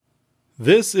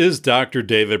This is Dr.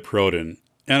 David Proden,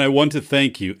 and I want to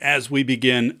thank you as we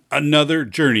begin another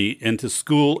journey into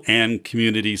school and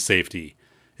community safety.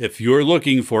 If you're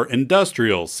looking for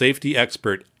industrial safety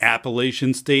expert,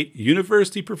 Appalachian State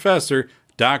University professor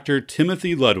Dr.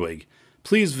 Timothy Ludwig,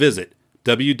 please visit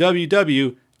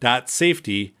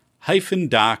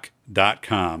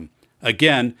www.safety-doc.com.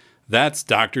 Again, that's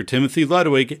Dr. Timothy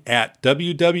Ludwig at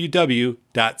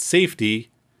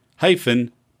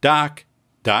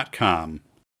www.safety-doc.com.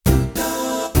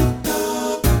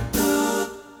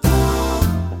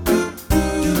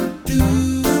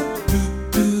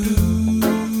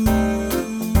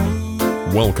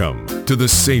 Welcome to the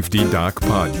Safety Doc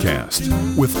Podcast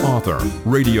with author,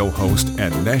 radio host,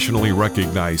 and nationally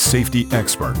recognized safety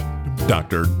expert,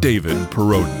 Dr. David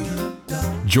Proden.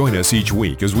 Join us each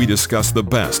week as we discuss the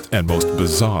best and most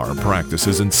bizarre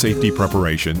practices in safety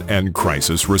preparation and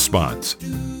crisis response.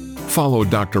 Follow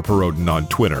Dr. Proden on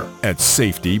Twitter at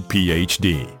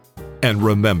SafetyPhD. And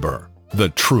remember, the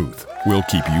truth will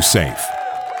keep you safe.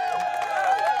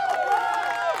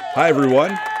 Hi,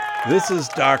 everyone. This is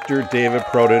Dr. David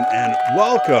Proden, and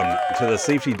welcome to the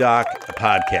Safety Doc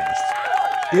Podcast.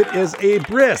 It is a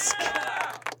brisk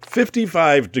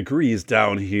 55 degrees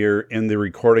down here in the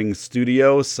recording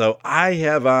studio, so I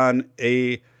have on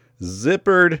a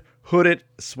zippered, hooded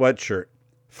sweatshirt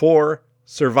for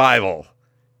survival.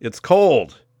 It's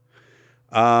cold.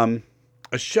 A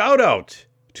shout out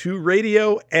to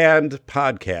radio and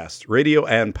podcast.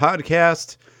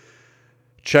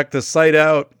 Check the site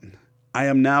out. I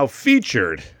am now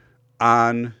featured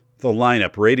on the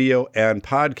lineup, radio and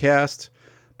podcast,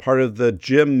 part of the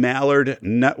Jim Mallard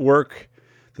Network,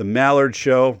 the Mallard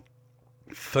Show.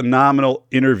 Phenomenal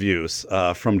interviews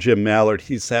from Jim Mallard.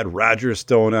 He's had Roger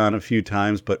Stone on a few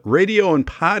times, but radio and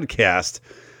podcast,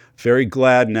 very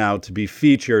glad now to be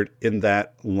featured in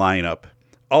that lineup.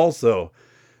 Also,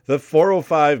 the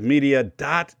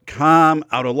 405media.com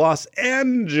out of Los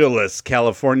Angeles,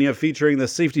 California, featuring the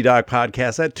Safety Doc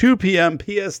Podcast at 2 p.m.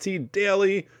 PST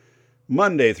daily,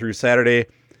 Monday through Saturday. I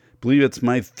believe it's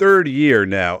my third year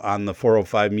now on the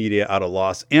 405 Media out of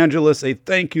Los Angeles. A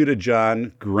thank you to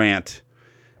John Grant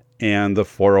and the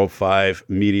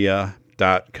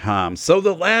 405media.com. So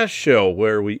the last show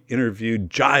where we interviewed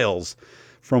Giles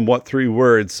from What Three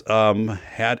Words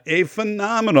had a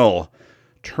phenomenal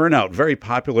turnout, very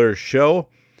popular show.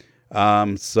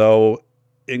 So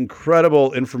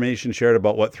incredible information shared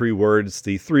about What Three Words,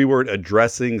 the 3-word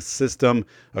addressing system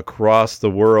across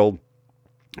the world.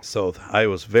 So I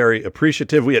was very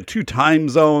appreciative. We had 2 time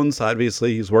zones.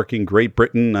 Obviously, he's working Great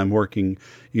Britain. I'm working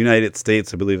United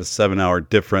States. I believe a 7-hour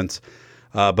difference.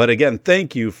 But again,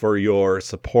 thank you for your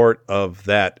support of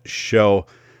that show.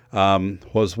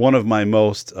 Was one of my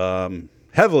most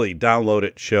heavily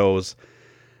downloaded shows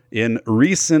in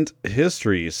recent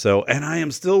history. And I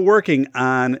am still working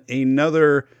on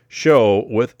another show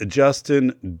with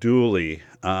Justin Dooley.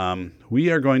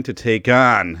 We are going to take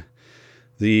on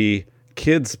the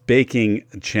Kids Baking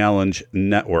Challenge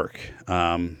Network.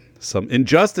 Some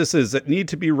injustices that need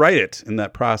to be righted in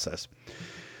that process.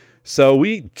 So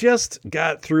we just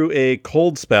got through a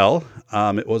cold spell.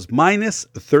 It was minus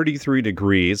 33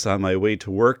 degrees on my way to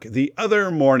work the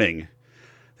other morning.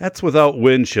 That's without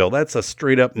wind chill. That's a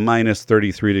straight up minus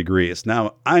 33 degrees.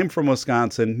 Now, I'm from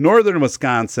Wisconsin, northern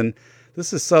Wisconsin.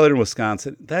 This is southern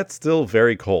Wisconsin. That's still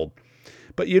very cold.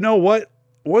 But you know what?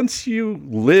 Once you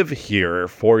live here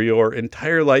for your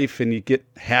entire life and you get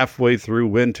halfway through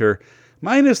winter,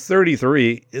 minus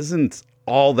 33 isn't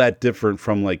all that different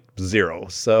from like 0.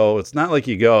 So it's not like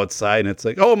you go outside and it's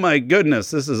like, oh my goodness,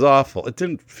 this is awful. It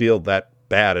didn't feel that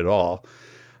bad at all.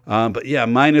 But yeah,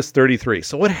 minus 33.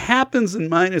 So what happens in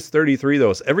minus 33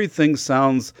 though is it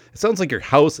sounds like your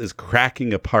house is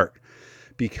cracking apart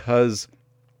because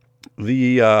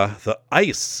the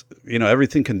ice,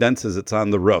 everything condenses. It's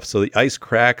on the roof. So the ice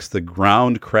cracks, the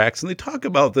ground cracks. And they talk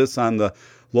about this on the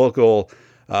local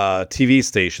TV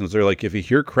stations. They're like, if you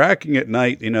hear cracking at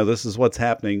night, this is what's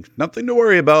happening. Nothing to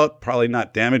worry about. Probably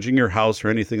not damaging your house or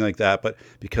anything like that. But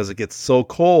because it gets so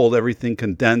cold, everything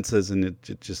condenses and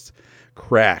it just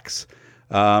cracks.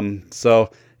 So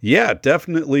yeah,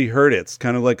 definitely heard it. It's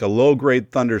kind of like a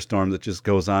low-grade thunderstorm that just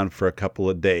goes on for a couple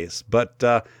of days. But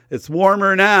it's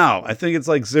warmer now. I think it's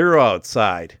like 0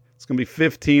 outside. It's going to be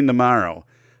 15 tomorrow.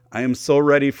 I am so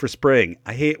ready for spring.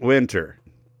 I hate winter.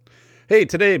 Hey,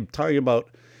 today I'm talking about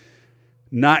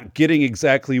not getting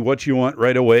exactly what you want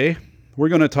right away. We're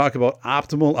going to talk about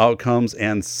optimal outcomes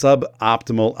and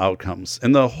suboptimal outcomes.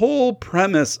 And the whole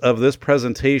premise of this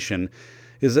presentation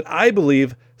is that I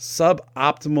believe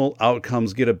suboptimal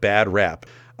outcomes get a bad rap.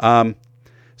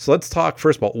 So let's talk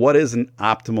first about what is an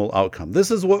optimal outcome.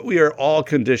 This is what we are all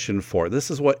conditioned for.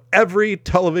 This is what every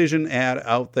television ad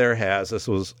out there has. This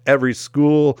was every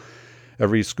school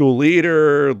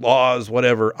leader, laws,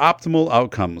 whatever, optimal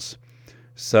outcomes.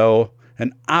 So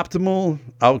an optimal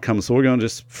outcome, so we're going to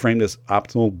just frame this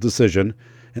optimal decision.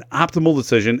 An optimal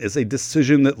decision is a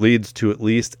decision that leads to at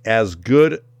least as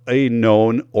good a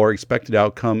known or expected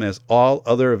outcome as all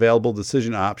other available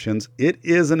decision options. It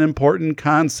is an important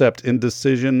concept in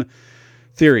decision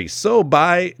theory. So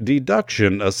by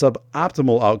deduction, a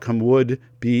suboptimal outcome would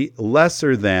be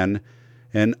lesser than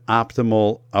an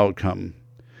optimal outcome.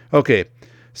 Okay,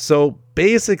 so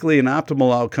basically an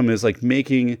optimal outcome is like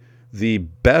making the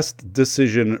best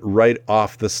decision right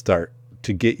off the start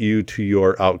to get you to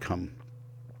your outcome.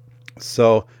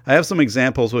 So I have some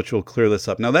examples which will clear this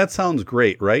up. Now that sounds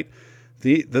great, right?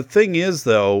 The thing is,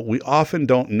 though, we often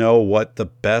don't know what the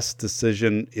best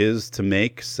decision is to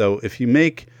make. So if you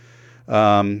make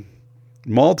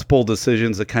multiple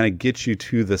decisions that kind of get you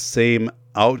to the same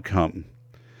outcome,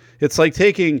 it's like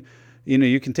taking,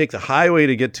 you can take the highway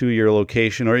to get to your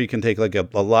location, or you can take like a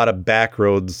lot of back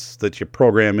roads that you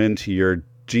program into your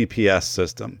GPS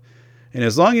system. And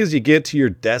as long as you get to your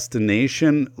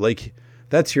destination, like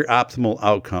that's your optimal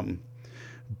outcome.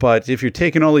 But if you're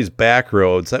taking all these back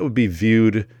roads, that would be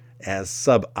viewed as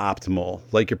suboptimal.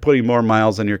 Like you're putting more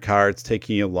miles on your car, it's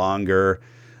taking you longer,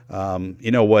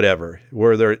 whatever.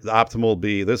 Where the optimal will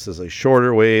be, this is a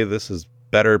shorter way, this is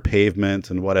better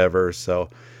pavement and whatever. So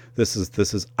this is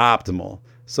optimal.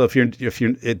 So if you're,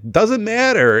 it doesn't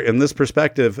matter in this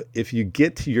perspective if you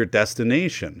get to your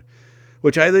destination,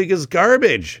 which I think is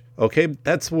garbage. Okay,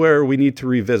 that's where we need to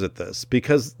revisit this,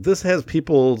 because this has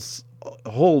people's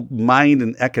whole mind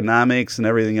and economics and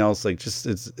everything else. Like, just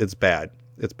it's bad.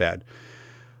 It's bad.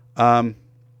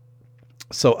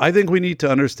 So I think we need to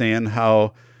understand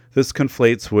how this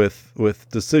conflates with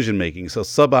decision making. So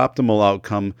suboptimal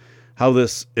outcome, how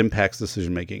this impacts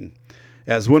decision making.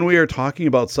 As when we are talking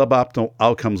about suboptimal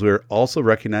outcomes, we are also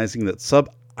recognizing that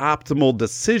suboptimal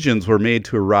decisions were made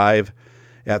to arrive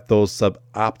at those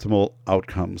suboptimal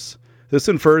outcomes. This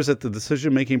infers that the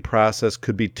decision-making process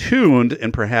could be tuned,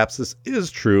 and perhaps this is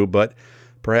true, but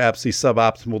perhaps these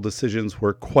suboptimal decisions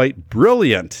were quite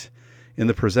brilliant in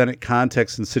the presented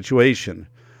context and situation.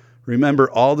 Remember,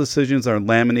 all decisions are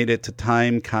laminated to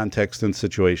time, context, and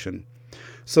situation.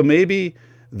 So maybe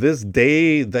this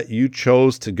day that you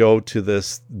chose to go to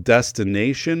this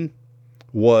destination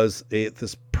was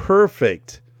this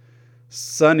perfect,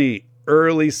 sunny,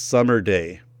 early summer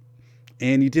day,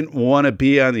 and you didn't want to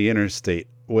be on the interstate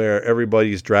where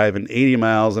everybody's driving 80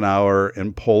 miles an hour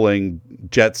and pulling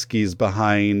jet skis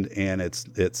behind, and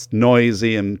it's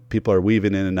noisy and people are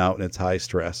weaving in and out and it's high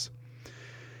stress.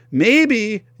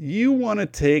 Maybe you want to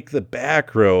take the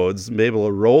back roads, be able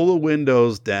to roll the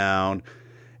windows down,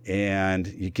 and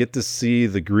you get to see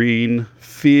the green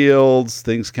fields,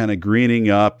 things kind of greening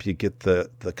up. You get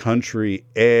the country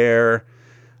air.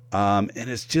 And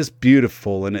it's just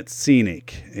beautiful and it's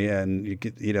scenic, and you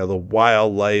get, the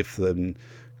wildlife and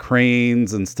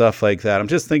cranes and stuff like that. I'm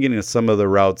just thinking of some of the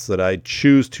routes that I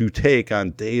choose to take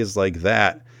on days like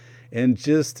that and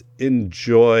just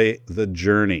enjoy the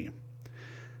journey.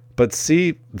 But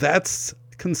see, that's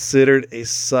considered a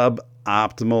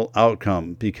suboptimal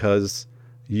outcome, because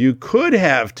you could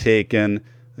have taken,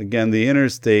 again, the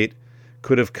interstate,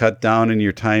 could have cut down in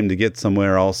your time to get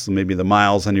somewhere else. So maybe the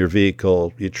miles on your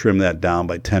vehicle, you trim that down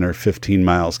by 10 or 15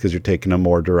 miles because you're taking a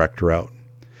more direct route.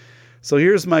 So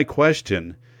here's my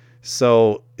question.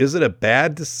 So is it a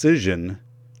bad decision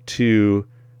to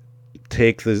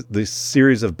take the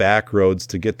series of back roads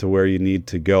to get to where you need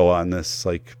to go on this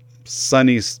like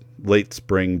sunny late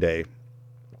spring day?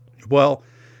 Well,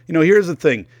 here's the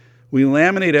thing. We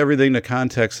laminate everything to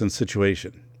context and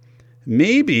situation.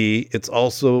 Maybe it's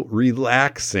also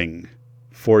relaxing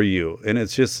for you. And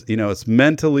it's just, it's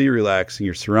mentally relaxing.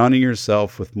 You're surrounding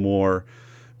yourself with more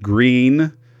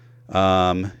green.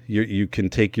 You can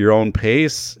take your own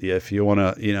pace if you want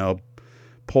to,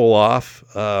 pull off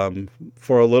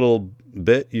for a little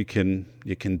bit. You can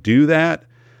do that.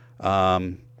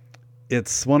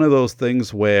 It's one of those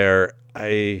things where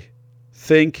I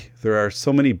think there are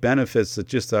so many benefits that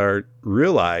just are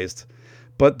realized.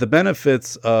 But the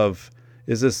benefits of,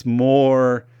 is this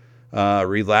more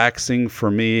relaxing for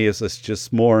me? Is this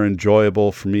just more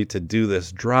enjoyable for me to do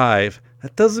this drive?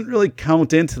 That doesn't really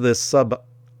count into this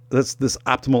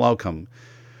optimal outcome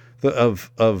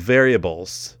of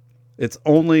variables. It's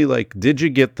only like, did you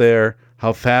get there?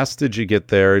 How fast did you get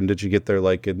there? And did you get there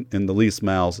like in the least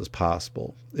miles as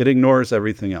possible? It ignores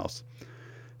everything else.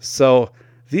 So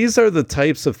these are the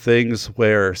types of things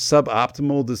where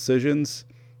suboptimal decisions,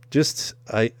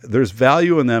 there's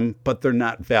value in them, but they're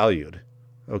not valued.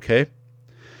 Okay.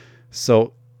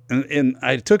 So, and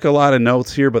I took a lot of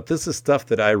notes here, but this is stuff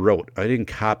that I wrote. I didn't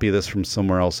copy this from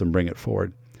somewhere else and bring it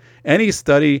forward. Any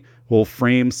study will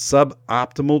frame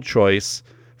suboptimal choice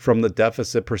from the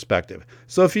deficit perspective.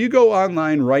 So if you go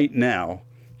online right now,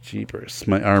 jeepers,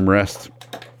 my armrest.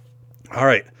 All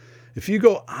right. If you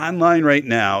go online right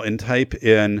now and type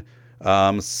in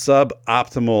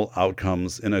suboptimal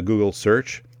outcomes in a Google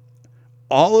search,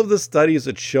 all of the studies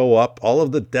that show up, all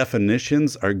of the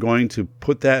definitions are going to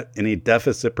put that in a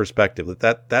deficit perspective.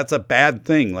 That's a bad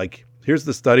thing. Like, here's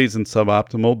the studies in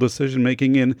suboptimal decision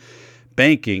making in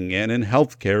banking and in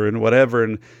healthcare and whatever.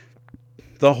 And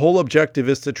the whole objective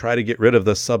is to try to get rid of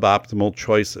the suboptimal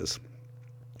choices.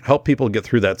 Help people get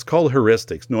through that. It's called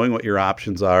heuristics, knowing what your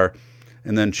options are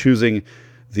and then choosing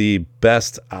the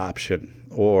best option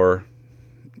or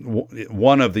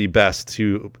one of the best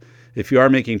to. If you are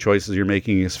making choices, you're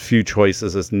making as few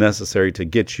choices as necessary to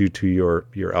get you to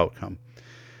your outcome.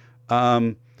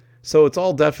 So it's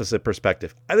all deficit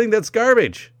perspective. I think that's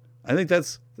garbage. I think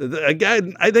it's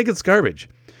garbage.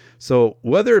 So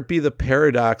whether it be the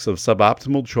paradox of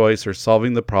suboptimal choice or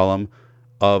solving the problem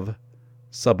of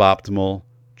suboptimal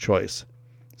choice.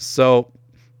 So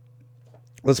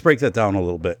let's break that down a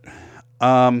little bit.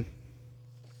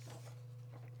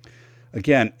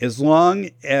 Again, as long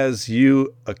as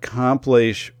you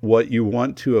accomplish what you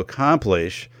want to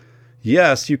accomplish,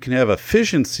 yes, you can have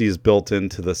efficiencies built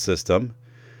into the system.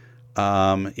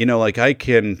 Like I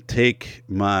can take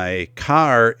my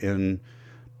car and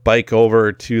bike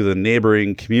over to the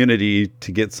neighboring community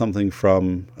to get something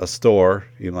from a store,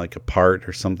 like a part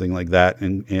or something like that,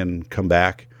 and come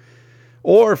back.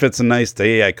 Or if it's a nice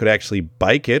day, I could actually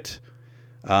bike it.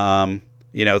 It's going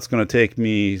to take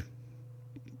me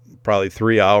probably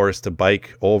 3 hours to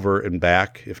bike over and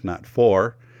back, if not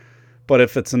 4. But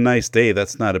if it's a nice day,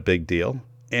 that's not a big deal.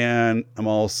 And I'm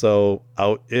also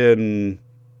out in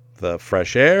the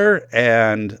fresh air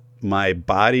and my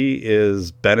body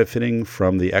is benefiting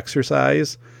from the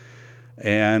exercise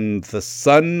and the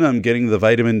sun. I'm getting the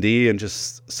vitamin D and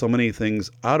just so many things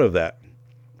out of that.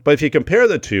 But if you compare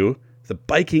the two, the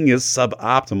biking is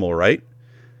suboptimal, right?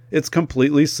 It's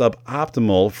completely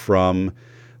suboptimal from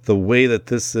the way that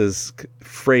this is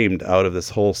framed out of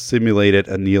this whole simulated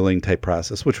annealing type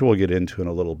process, which we'll get into in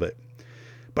a little bit.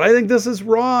 But I think this is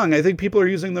wrong. I think people are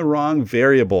using the wrong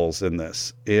variables in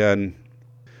this. And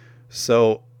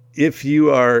so if you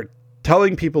are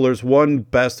telling people there's one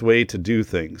best way to do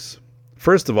things,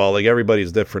 first of all, like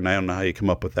everybody's different. I don't know how you come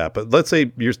up with that. But let's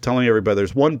say you're telling everybody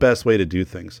there's one best way to do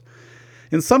things.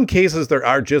 In some cases, there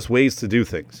are just ways to do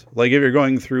things. Like if you're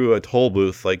going through a toll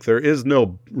booth, like there is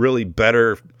no really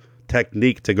better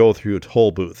technique to go through a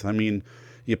toll booth. I mean,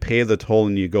 you pay the toll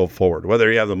and you go forward, whether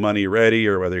you have the money ready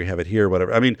or whether you have it here,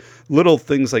 whatever. I mean, little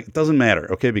things like, it doesn't matter,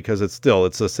 okay, because it's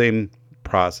the same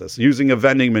process. Using a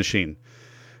vending machine,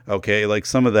 okay, like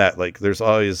some of that, like there's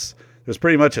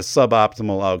pretty much a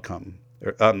suboptimal outcome,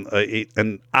 or,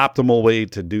 an optimal way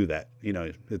to do that.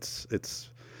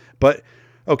 But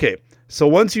okay. So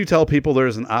once you tell people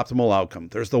there's an optimal outcome,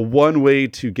 there's the one way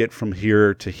to get from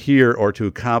here to here or to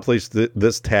accomplish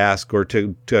this task or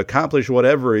to accomplish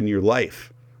whatever in your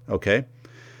life, okay?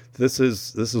 This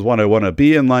is what I want to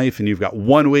be in life, and you've got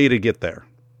one way to get there.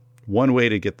 One way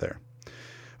to get there.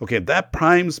 Okay, that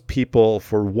primes people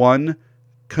for one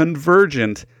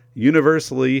convergent,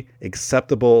 universally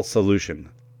acceptable solution.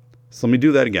 So let me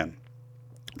do that again.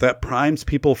 That primes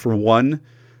people for one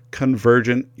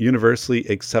convergent, universally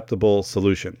acceptable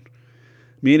solution.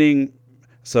 Meaning,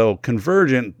 so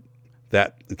convergent,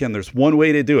 that, again, there's one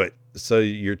way to do it. So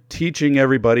you're teaching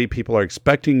everybody, people are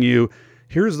expecting you,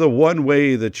 here's the one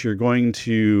way that you're going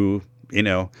to,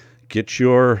 get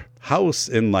your house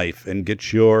in life and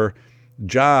get your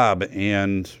job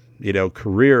and,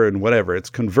 career and whatever. It's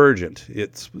convergent.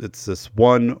 It's this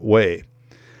one way.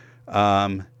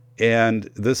 And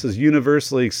this is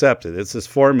universally accepted. It's this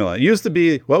formula. It used to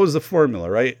be, what was the formula,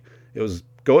 right? It was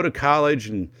go to college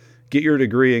and get your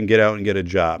degree and get out and get a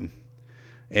job.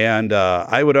 And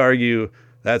I would argue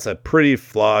that's a pretty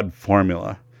flawed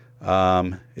formula.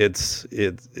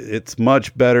 It's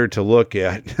much better to look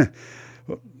at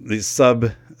these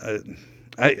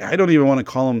I don't even want to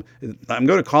call them, I'm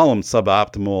going to call them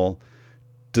suboptimal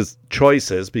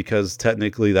choices because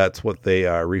technically that's what they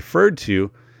are referred to.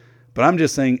 But I'm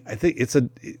just saying, I think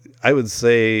I would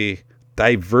say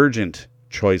divergent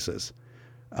choices,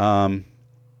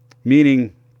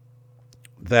 meaning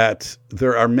that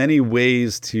there are many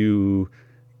ways to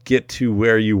get to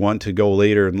where you want to go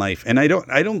later in life. And I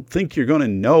don't think you're going to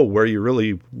know where you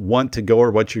really want to go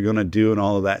or what you're going to do and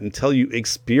all of that until you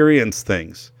experience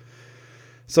things.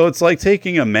 So it's like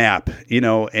taking a map,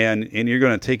 and you're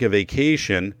going to take a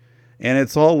vacation and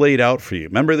it's all laid out for you.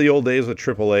 Remember the old days with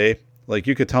AAA? Like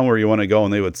you could tell them where you want to go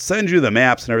and they would send you the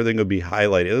maps and everything would be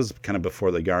highlighted. It was kind of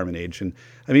before the Garmin age. And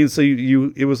I mean, so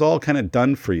it was all kind of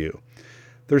done for you.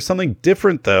 There's something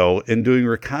different, though, in doing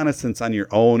reconnaissance on your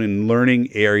own and learning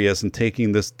areas and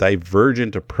taking this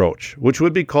divergent approach, which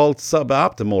would be called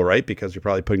suboptimal, right? Because you're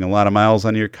probably putting a lot of miles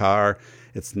on your car.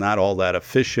 It's not all that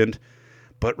efficient.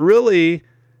 But really,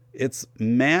 it's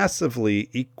massively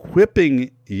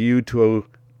equipping you to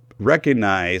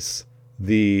recognize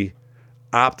the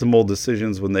optimal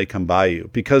decisions when they come by you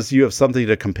because you have something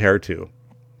to compare to.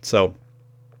 So,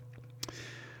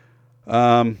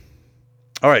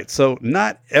 all right, so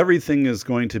not everything is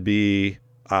going to be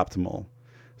optimal.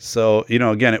 So,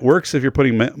 again, it works if you're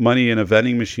putting money in a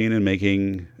vending machine and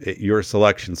making it your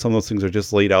selection. Some of those things are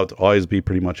just laid out to always be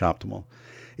pretty much optimal.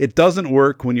 It doesn't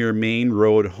work when your main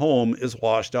road home is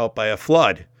washed out by a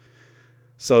flood.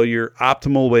 So your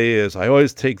optimal way is, I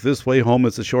always take this way home.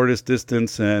 It's the shortest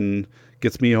distance and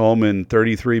gets me home in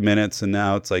 33 minutes. And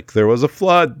now it's like there was a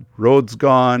flood, road's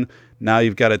gone. Now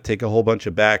you've got to take a whole bunch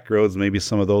of back roads. Maybe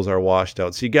some of those are washed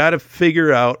out. So you got to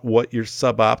figure out what your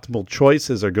suboptimal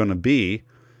choices are going to be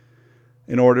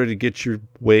in order to get your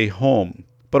way home.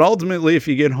 But ultimately, if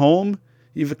you get home,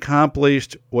 you've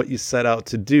accomplished what you set out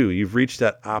to do. You've reached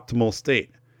that optimal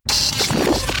state.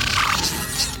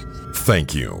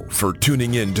 Thank you for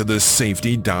tuning in to the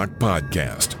Safety Doc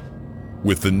Podcast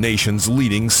with the nation's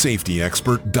leading safety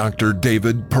expert, Dr.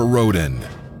 David Perrodin.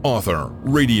 Author,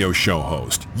 radio show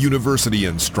host, university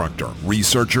instructor,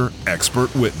 researcher,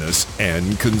 expert witness,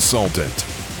 and consultant.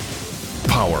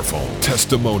 Powerful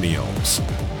testimonials.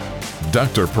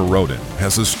 Dr. Perrodin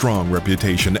has a strong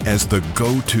reputation as the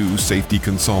go-to safety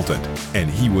consultant, and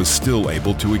he was still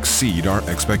able to exceed our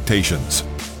expectations.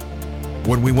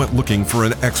 When we went looking for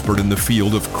an expert in the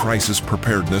field of crisis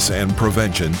preparedness and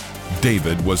prevention,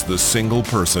 David was the single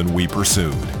person we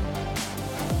pursued.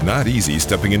 Not easy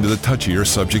stepping into the touchier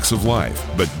subjects of life,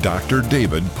 but Dr.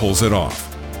 David pulls it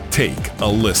off. Take a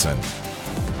listen.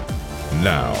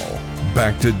 Now,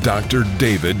 back to Dr.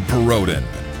 David Perrodin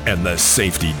and the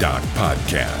Safety Doc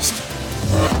Podcast.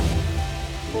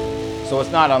 So it's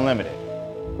not unlimited.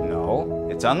 No,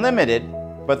 it's unlimited,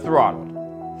 but throttled.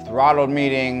 Throttled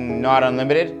meaning not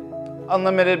unlimited,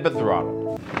 unlimited but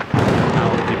throttled.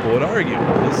 Now people would argue,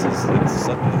 it's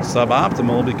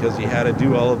suboptimal because you had to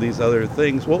do all of these other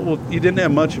things. Well, you didn't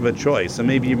have much of a choice, and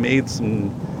maybe you made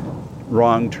some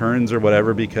wrong turns or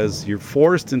whatever because you're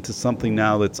forced into something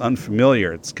now that's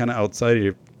unfamiliar. It's kind of outside of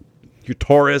your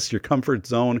Taurus, your comfort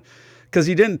zone, because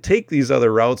you didn't take these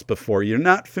other routes before. You're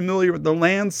not familiar with the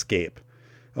landscape,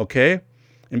 okay?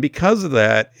 And because of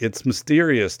that, it's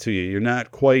mysterious to you. You're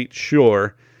not quite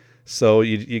sure. So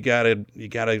you gotta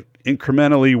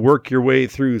incrementally work your way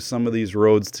through some of these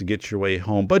roads to get your way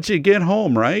home. But you get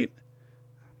home, right?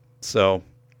 So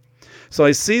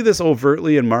I see this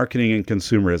overtly in marketing and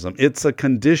consumerism. It's a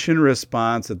conditioned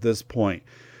response at this point.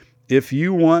 If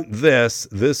you want this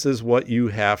is what you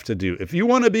have to do. If you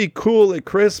want to be cool at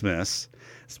Christmas,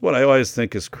 it's what I always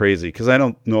think is crazy because I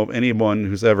don't know of anyone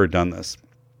who's ever done this.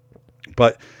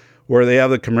 But where they have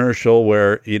the commercial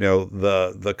where,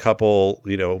 the couple,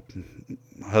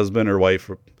 husband or wife,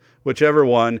 whichever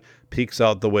one, peeks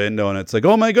out the window and it's like,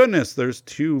 oh my goodness, there's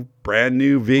 2 brand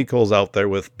new vehicles out there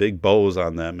with big bows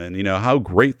on them. And, how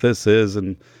great this is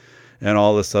and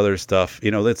all this other stuff.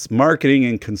 That's marketing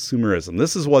and consumerism.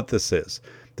 This is what this is.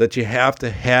 That you have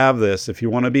to have this if you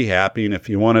want to be happy and if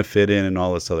you want to fit in and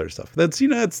all this other stuff. That's,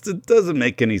 it doesn't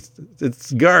make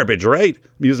it's garbage, right?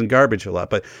 I'm using garbage a lot,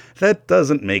 but that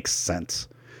doesn't make sense.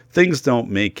 Things don't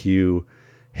make you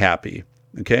happy,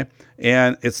 okay?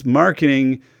 And it's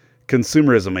marketing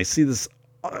consumerism. I see this,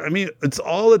 it's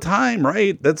all the time,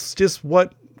 right? That's just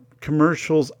what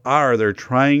commercials are. They're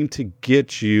trying to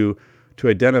get you to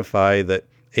identify that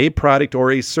a product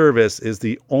or a service is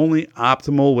the only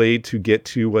optimal way to get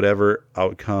to whatever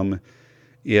outcome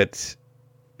it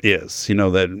is.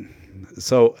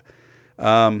 So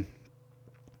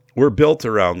we're built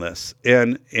around this,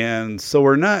 and so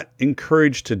we're not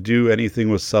encouraged to do anything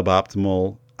with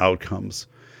suboptimal outcomes.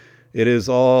 It is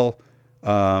all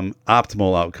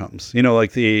optimal outcomes.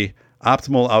 Like the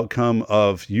optimal outcome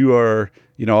of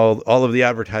all of the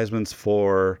advertisements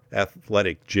for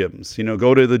athletic gyms.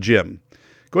 Go to the gym.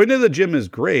 Going to the gym is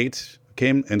great, okay,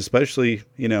 and especially,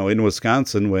 in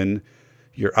Wisconsin when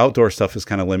your outdoor stuff is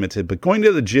kind of limited. But going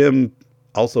to the gym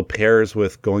also pairs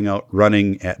with going out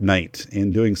running at night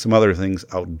and doing some other things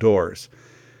outdoors.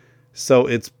 So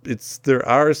there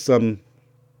are some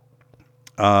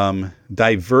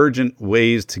divergent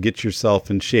ways to get yourself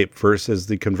in shape versus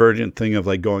the convergent thing of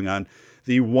like going on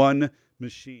the one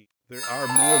machine. There are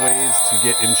more ways to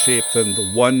get in shape than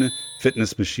the one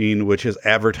fitness machine, which is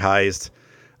advertised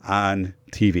on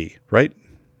TV, right?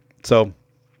 So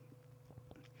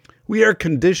we are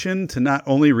conditioned to not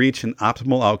only reach an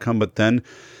optimal outcome, but then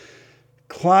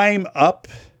climb up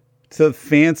to the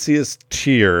fanciest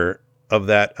tier of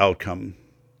that outcome.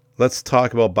 Let's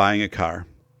talk about buying a car.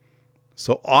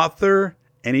 So author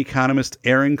and economist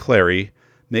Aaron Clarey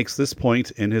makes this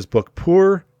point in his book,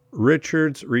 Poor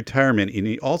Richard's Retirement, and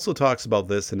he also talks about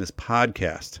this in his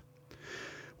podcast.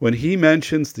 When he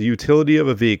mentions the utility of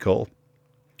a vehicle,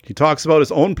 he talks about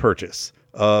his own purchase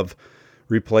of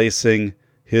replacing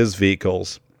his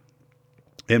vehicles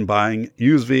and buying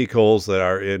used vehicles that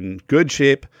are in good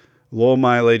shape, low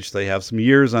mileage, they have some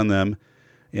years on them,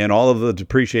 and all of the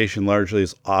depreciation largely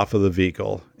is off of the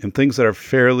vehicle, and things that are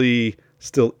fairly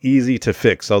still easy to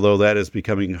fix, although that is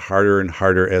becoming harder and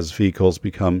harder as vehicles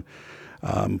become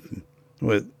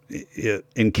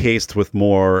encased with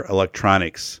more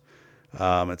electronics.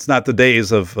 It's not the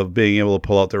days of being able to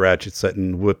pull out the ratchet set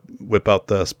and whip out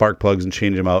the spark plugs and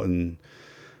change them out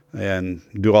and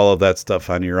do all of that stuff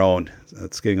on your own.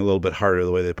 It's getting a little bit harder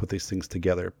the way they put these things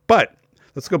together. But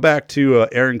let's go back to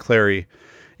Aaron Clarey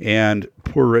and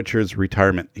Poor Richard's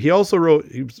Retirement. He also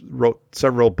wrote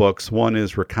several books. One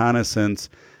is Reconnaissance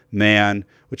Man,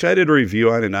 which I did a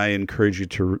review on, and I encourage you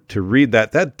to read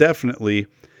that. That definitely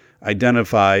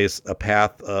identifies a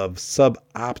path of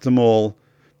suboptimal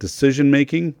decision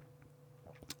making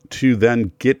to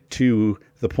then get to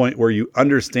the point where you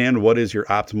understand what is your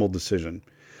optimal decision.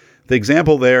 The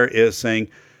example there is saying,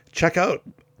 check out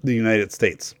the United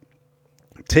States.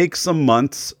 Take some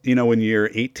months, when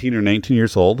you're 18 or 19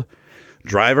 years old,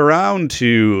 drive around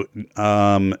to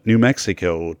New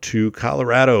Mexico, to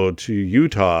Colorado, to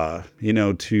Utah,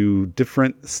 to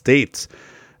different states.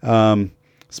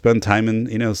 Spend time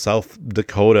in, South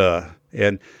Dakota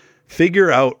and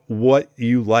figure out what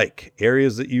you like,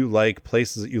 areas that you like,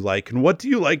 places that you like, and what do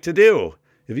you like to do?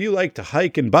 If you like to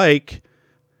hike and bike,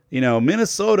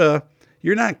 Minnesota,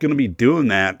 you're not going to be doing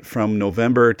that from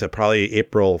November to probably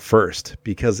April 1st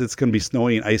because it's going to be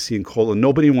snowy and icy and cold and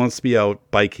nobody wants to be out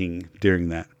biking during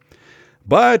that.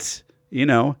 But,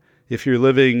 if you're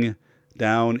living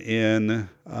down in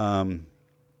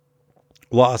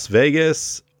Las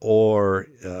Vegas or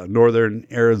northern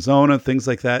Arizona, things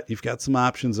like that, you've got some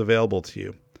options available to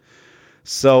you.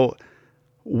 So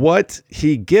what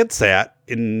he gets at,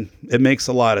 and it makes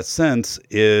a lot of sense,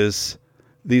 is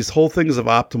these whole things of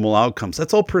optimal outcomes.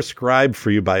 That's all prescribed for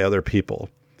you by other people.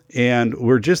 And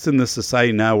we're just in this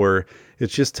society now where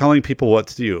it's just telling people what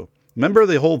to do. Remember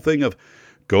the whole thing of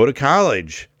go to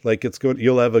college, like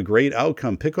you'll have a great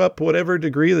outcome, pick up whatever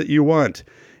degree that you want,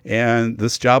 and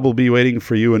this job will be waiting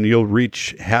for you and you'll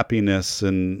reach happiness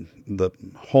and the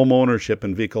home ownership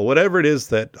and vehicle, whatever it is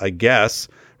that I guess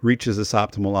reaches this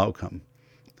optimal outcome.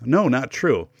 No, not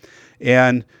true.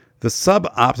 And the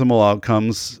suboptimal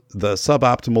outcomes, the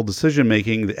suboptimal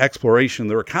decision-making, the exploration,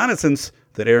 the reconnaissance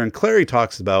that Aaron Clarey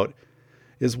talks about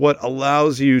is what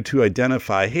allows you to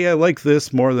identify, hey, I like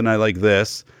this more than I like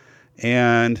this.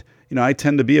 And, I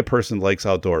tend to be a person that likes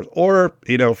outdoors. Or,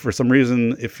 for some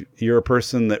reason, if you're a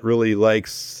person that really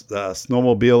likes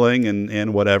snowmobiling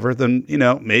and whatever, then,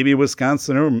 maybe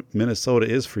Wisconsin or Minnesota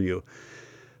is for you.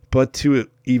 But to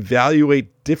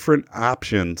evaluate different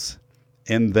options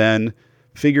and then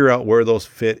figure out where those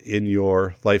fit in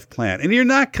your life plan. And you're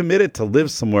not committed to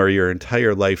live somewhere your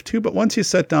entire life too, but once you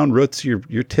set down roots,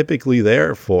 you're typically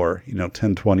there for,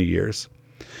 10, 20 years.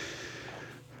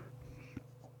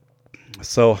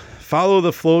 So follow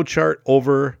the flow chart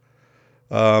over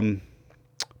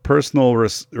personal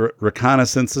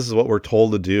reconnaissance. This is what we're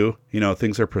told to do.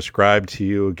 Things are prescribed to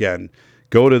you. Again,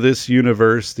 go to this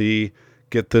university,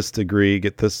 get this degree,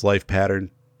 get this life pattern.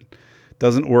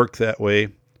 Doesn't work that way.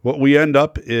 What we end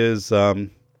up is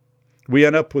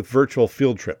with virtual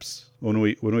field trips when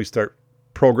we start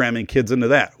programming kids into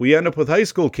that. We end up with high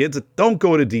school kids that don't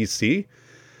go to DC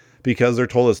because they're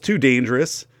told it's too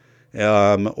dangerous,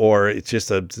 or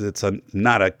it's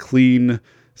not a clean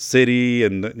city,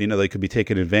 and they could be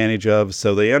taken advantage of.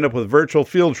 So they end up with virtual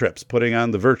field trips, putting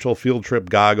on the virtual field trip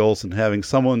goggles and having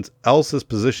someone else's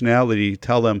positionality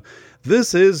tell them,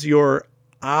 this is your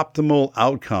optimal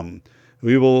outcome.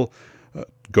 We will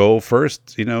go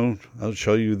first, I'll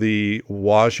show you the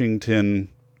Washington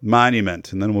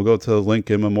Monument, and then we'll go to the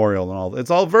Lincoln Memorial and all.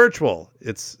 It's all virtual.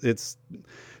 It's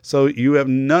So you have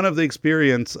none of the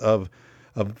experience of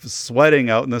sweating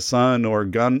out in the sun or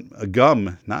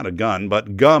gum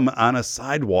on a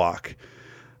sidewalk.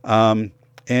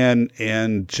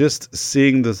 And just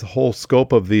seeing the whole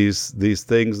scope of these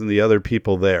things and the other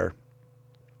people there.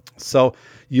 So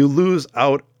you lose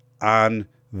out on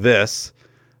this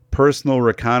personal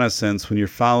reconnaissance when you're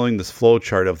following this flow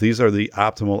chart of these are the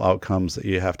optimal outcomes that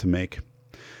you have to make.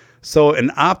 So an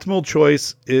optimal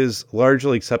choice is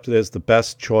largely accepted as the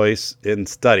best choice in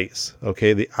studies.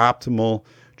 Okay, the optimal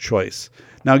choice.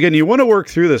 Now, again, you want to work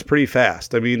through this pretty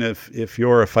fast. I mean, if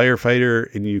you're a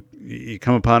firefighter and you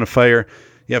come upon a fire,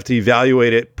 you have to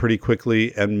evaluate it pretty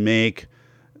quickly and make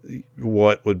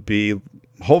what would be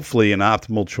hopefully an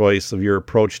optimal choice of your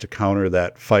approach to counter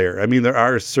that fire. I mean, there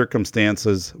are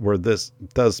circumstances where this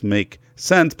does make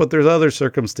sense, but there's other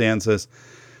circumstances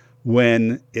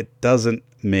when it doesn't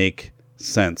make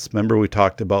sense. Remember, we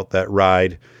talked about that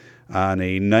ride on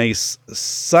a nice,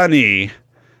 sunny,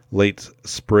 late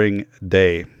spring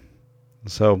day.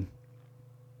 So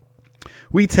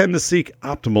we tend to seek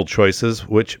optimal choices,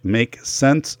 which make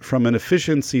sense from an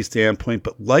efficiency standpoint,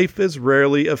 but life is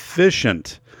rarely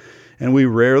efficient, and we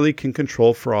rarely can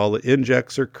control for all the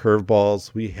injects or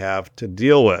curveballs we have to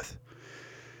deal with.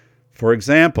 For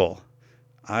example,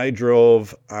 I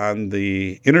drove on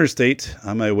the interstate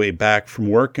on my way back from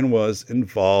work and was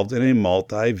involved in a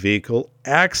multi-vehicle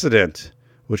accident,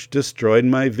 which destroyed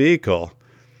my vehicle.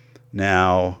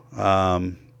 Now,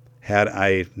 had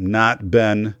I not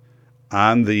been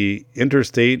on the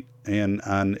interstate and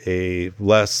on a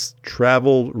less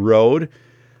traveled road,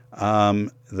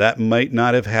 that might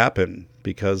not have happened,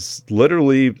 because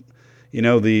literally,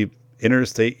 the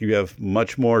interstate, you have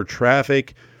much more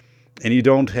traffic and you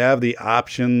don't have the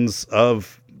options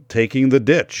of taking the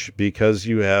ditch because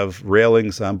you have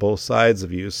railings on both sides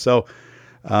of you. So,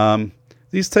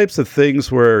 these types of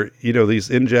things where, these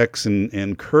injects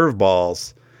and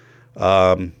curveballs,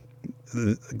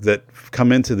 that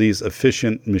come into these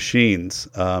efficient machines.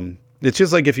 It's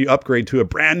just like if you upgrade to a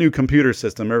brand new computer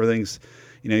system, everything's,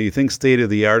 you think state of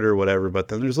the art or whatever, but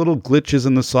then there's little glitches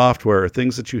in the software,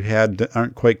 things that you had that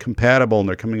aren't quite compatible, and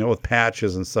they're coming out with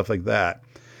patches and stuff like that.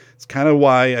 It's kind of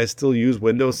why I still use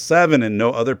Windows 7 and know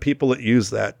other people that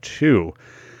use that too.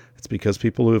 It's because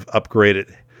people who have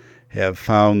upgraded have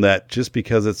found that just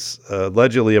because it's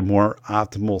allegedly a more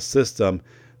optimal system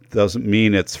doesn't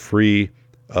mean it's free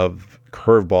of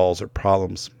curveballs or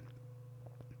problems.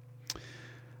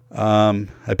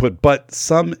 But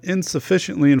some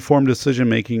insufficiently informed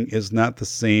decision-making is not the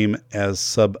same as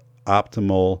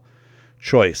suboptimal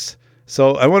choice.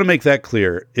 So I want to make that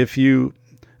clear.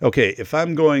 If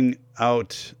I'm going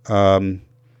out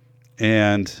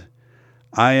and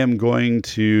I am going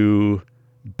to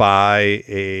buy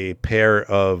a pair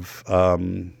of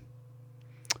I'm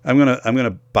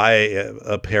gonna buy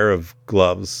a pair of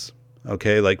gloves,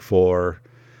 okay, like for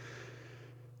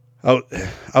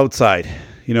outside,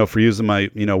 for using my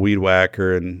weed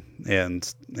whacker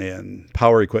and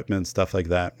power equipment and stuff like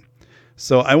that.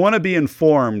 So I want to be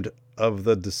informed of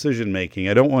the decision making.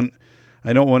 I don't want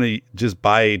to just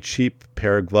buy a cheap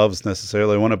pair of gloves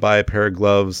necessarily. I want to buy a pair of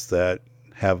gloves that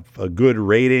have a good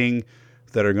rating,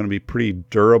 that are going to be pretty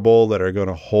durable, that are going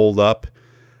to hold up.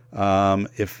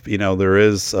 If there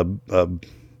is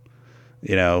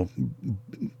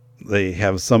they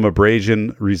have some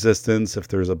abrasion resistance if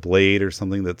there's a blade or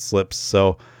something that slips.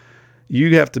 So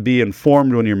you have to be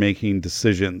informed when you're making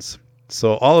decisions.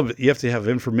 So all of it, you have to have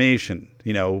information,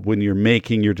 when you're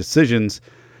making your decisions.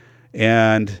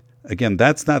 And again,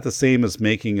 that's not the same as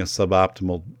making a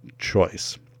suboptimal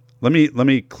choice. Let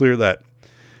me clear that.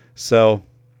 So,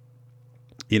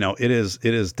 it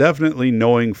is definitely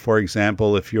knowing, for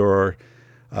example, if you're,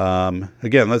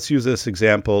 again, let's use this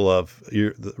example of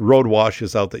the road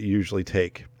washes out that you usually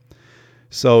take.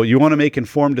 So you want to make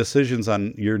informed decisions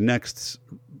on your next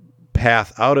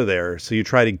path out of there. So you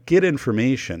try to get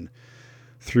information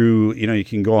through, you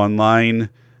can go online,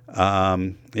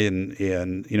 or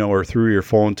through your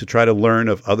phone to try to learn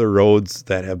of other roads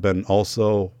that have been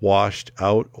also washed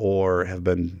out or have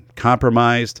been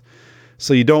compromised.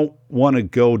 So you don't want to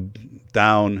go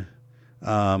down,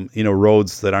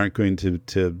 roads that aren't going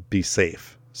to be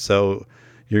safe. So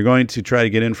you're going to try to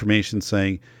get information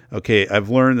saying, okay, I've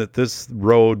learned that this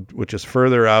road, which is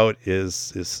further out,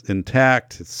 is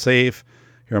intact, it's safe.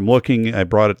 Here I'm looking, I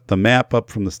brought the map up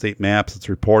from the state maps. It's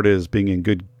reported as being in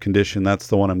good condition. That's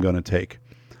the one I'm going to take.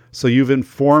 So you've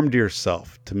informed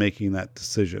yourself to making that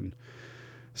decision.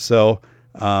 So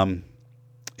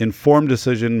informed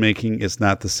decision making is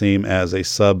not the same as a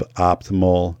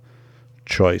suboptimal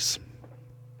choice.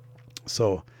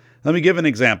 So let me give an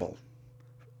example.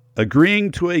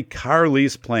 agreeing to a car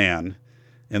lease plan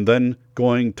and then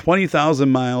going 20,000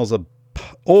 miles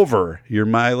over your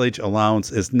mileage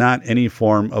allowance is not any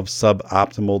form of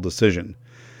suboptimal decision.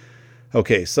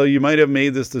 Okay, so you might have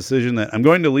made this decision that I'm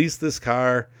going to lease this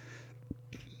car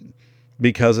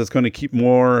because it's going to keep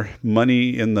more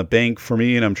money in the bank for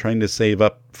me, and I'm trying to save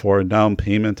up for a down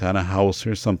payment on a house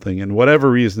or something, and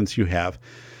whatever reasons you have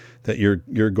that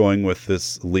you're going with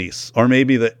this lease. Or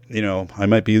maybe that, I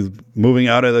might be moving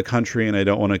out of the country and I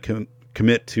don't want to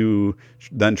commit to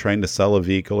then trying to sell a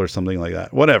vehicle or something like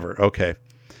that. Whatever, okay.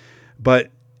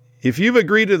 But if you've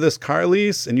agreed to this car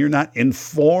lease and you're not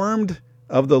informed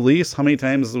of the lease, how many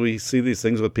times do we see these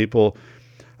things with people?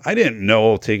 I didn't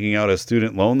know taking out a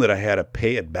student loan that I had to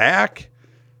pay it back,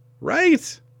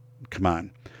 right? Come on.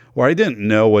 Or I didn't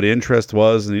know what interest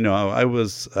was, and I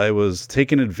was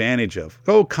taken advantage of.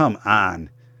 Oh, come on.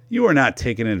 You are not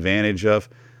taken advantage of.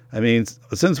 I mean,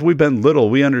 since we've been little,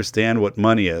 we understand what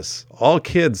money is. All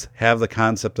kids have the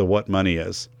concept of what money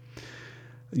is.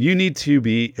 You need to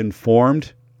be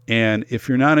informed, and if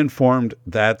you're not informed,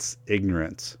 that's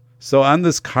ignorance. So on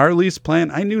this car lease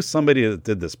plan, I knew somebody that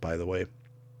did this, by the way.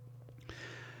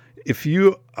 If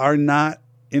you are not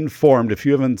informed, if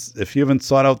you haven't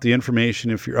sought out the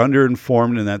information, if you're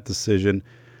underinformed in that decision,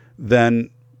 then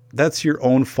that's your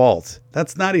own fault.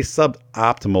 That's not a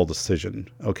suboptimal decision,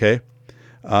 okay?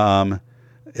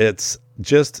 It's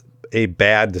just a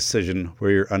bad decision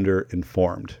where you're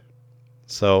underinformed.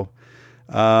 So,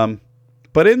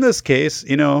 but in this case,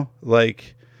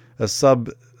 like a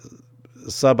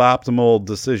suboptimal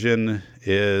decision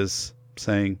is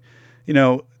saying,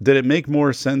 did it make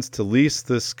more sense to lease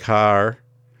this car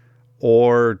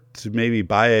or to maybe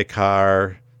buy a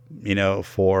car,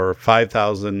 for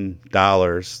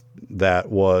 $5,000 that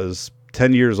was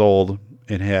 10 years old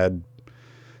and had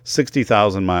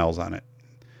 60,000 miles on it?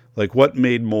 Like, what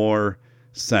made more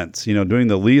sense, doing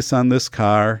the lease on this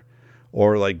car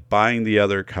or like buying the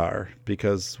other car?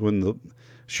 Because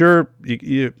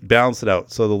you balance it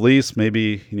out. So the lease,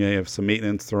 maybe, you have some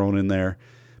maintenance thrown in there.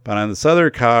 But on this other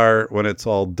car, when it's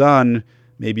all done,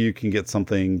 maybe you can get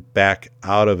something back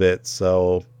out of it.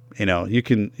 So, you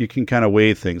can kind of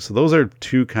weigh things. So those are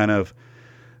two kind of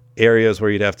areas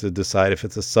where you'd have to decide if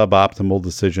it's a suboptimal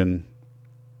decision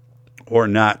or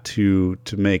not to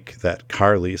make that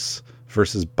car lease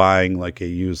versus buying like a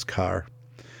used car.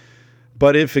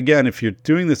 But if you're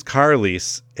doing this car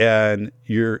lease and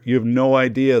you have no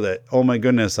idea that, oh my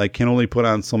goodness, I can only put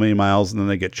on so many miles and then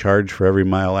I get charged for every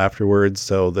mile afterwards.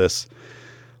 So this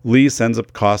lease ends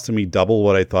up costing me double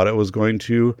what I thought it was going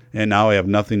to. And now I have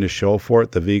nothing to show for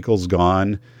it. The vehicle's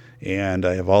gone and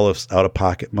I have all this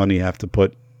out-of-pocket money I have to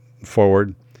put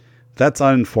forward. That's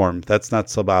uninformed. That's not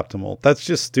suboptimal. That's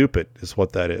just stupid is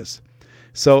what that is.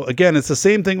 So again, it's the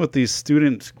same thing with these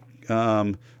student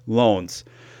loans.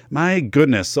 My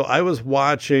goodness. So I was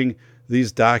watching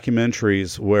these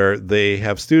documentaries where they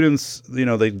have students,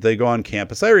 they go on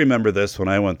campus. I remember this when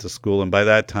I went to school. And by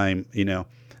that time,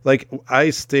 like I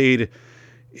stayed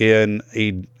in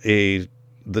the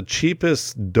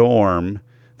cheapest dorm.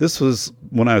 This was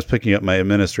when I was picking up my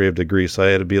administrative degree. So I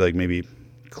had to be like maybe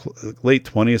late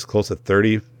 20s, close to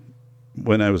 30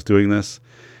 when I was doing this.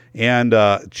 And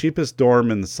cheapest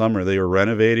dorm in the summer, they were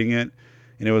renovating it.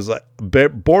 And it was like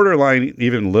borderline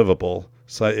even livable.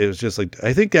 So it was just like,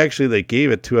 I think actually they gave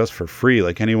it to us for free,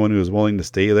 like anyone who was willing to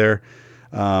stay there,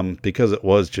 because it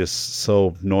was just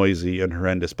so noisy and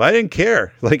horrendous. But I didn't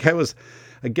care. Like it was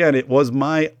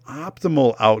my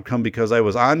optimal outcome because I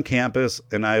was on campus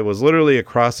and I was literally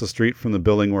across the street from the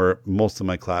building where most of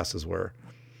my classes were.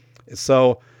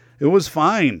 So it was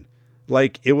fine.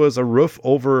 Like it was a roof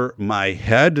over my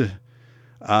head.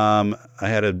 I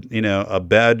had a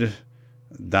bed.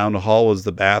 Down the hall was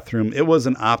the bathroom. It was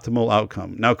an optimal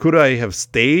outcome. Now, could I have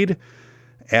stayed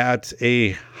at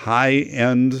a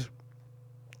high-end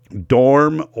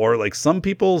dorm or like some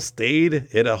people stayed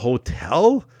at a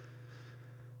hotel?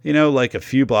 Like a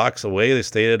few blocks away, they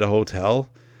stayed at a hotel.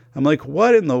 I'm like,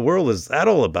 what in the world is that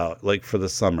all about? Like for the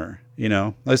summer,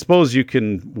 I suppose you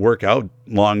can work out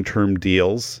long-term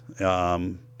deals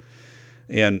and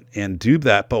do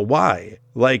that, but why?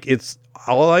 Like it's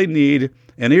all I need.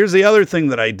 And here's the other thing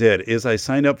that I did is I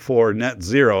signed up for Net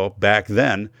Zero back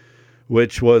then,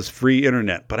 which was free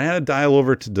internet. But I had to dial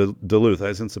over to Duluth. I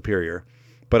was in Superior.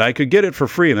 But I could get it for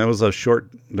free, and there was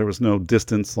no long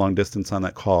distance on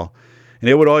that call.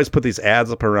 And it would always put these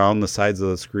ads up around the sides of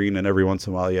the screen, and every once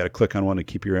in a while you had to click on one to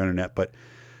keep your internet. But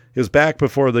it was back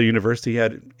before the university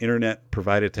had internet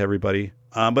provided to everybody.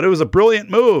 But it was a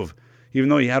brilliant move. even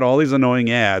though you had all these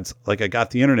annoying ads, like I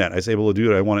got the internet, I was able to do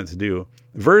what I wanted to do,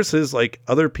 versus like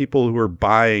other people who are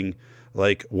buying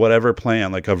like whatever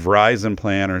plan, like a Verizon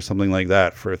plan or something like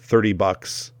that for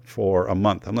 $30 for a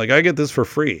month. I'm like, I get this for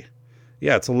free.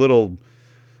 Yeah, it's a little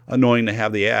annoying to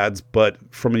have the ads, but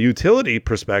from a utility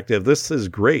perspective, this is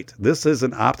great. This is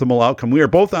an optimal outcome. We are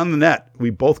both on the net. We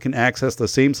both can access the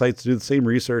same sites, do the same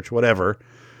research, whatever.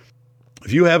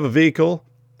 If you have a vehicle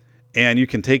and you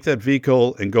can take that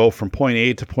vehicle and go from point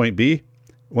A to point B,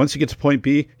 once you get to point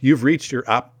B, you've reached your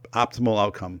optimal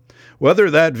outcome. Whether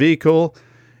that vehicle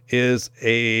is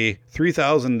a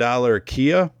 $3,000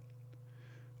 Kia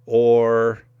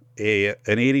or an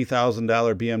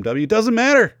 $80,000 BMW, doesn't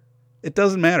matter. It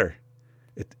doesn't matter.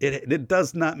 It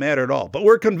does not matter at all. But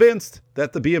we're convinced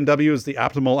that the BMW is the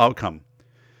optimal outcome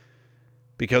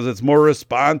because it's more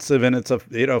responsive and it's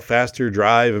a faster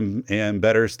drive and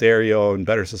better stereo and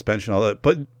better suspension, all that.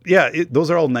 But yeah,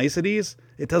 those are all niceties.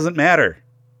 It doesn't matter.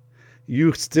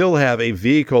 You still have a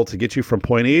vehicle to get you from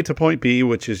point A to point B,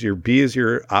 which is your B is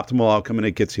your optimal outcome, and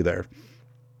it gets you there.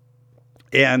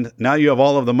 And now you have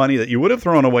all of the money that you would have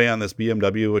thrown away on this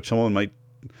BMW, which someone might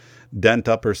dent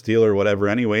up or steal or whatever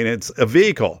anyway. And it's a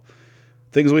vehicle,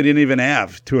 things we didn't even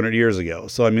have 200 years ago.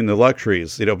 So, I mean, the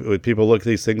luxuries, when people look at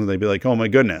these things and they'd be like, oh my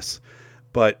goodness.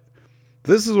 But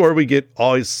this is where we get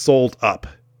always sold up.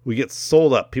 We get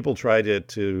sold up. People try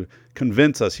to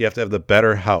convince us you have to have the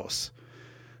better house.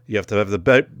 You have to have the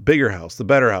bigger house, the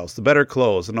better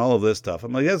clothes, and all of this stuff.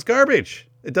 I'm like, that's garbage.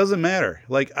 It doesn't matter.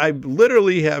 Like, I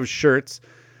literally have shirts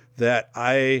that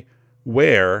I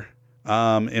wear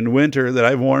in winter that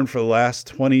I've worn for the last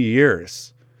 20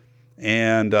 years.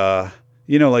 And,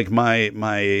 like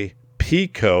my pea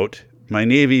coat, my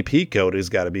navy pea coat has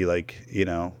got to be like,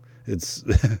 it's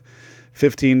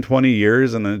 15, 20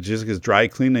 years and then it just gets dry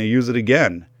cleaned and I use it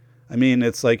again. I mean,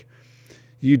 it's like,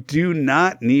 you do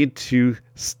not need to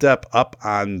step up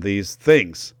on these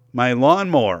things. My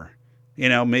lawnmower,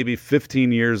 maybe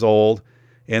 15 years old,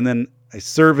 and then I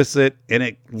service it and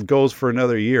it goes for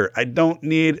another year. I don't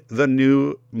need the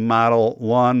new model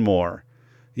lawnmower.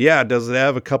 Yeah, does it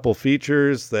have a couple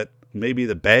features that maybe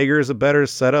the bagger is a better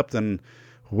setup than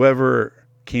whoever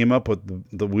came up with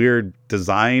the weird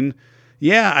design?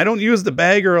 Yeah, I don't use the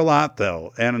bagger a lot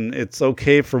though, and it's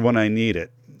okay for when I need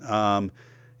it.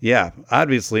 Yeah,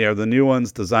 obviously, are the new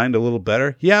ones designed a little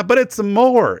better? Yeah, but it's a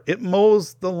mower. It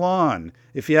mows the lawn.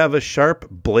 If you have a sharp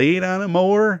blade on a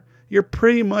mower, you're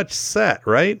pretty much set,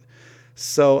 right?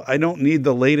 So I don't need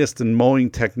the latest in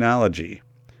mowing technology.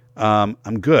 I'm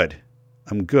good.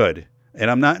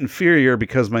 And I'm not inferior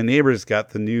because my neighbor's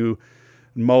got the new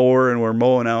mower and we're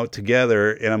mowing out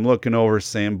together and I'm looking over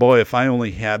saying, boy, if I only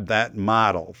had that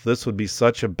model, this would be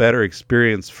such a better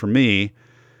experience for me.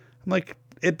 I'm like,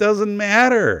 it doesn't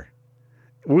matter.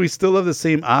 We still have the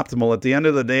same optimal. At the end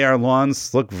of the day, our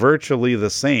lawns look virtually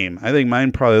the same. I think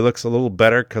mine probably looks a little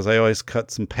better because I always cut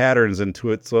some patterns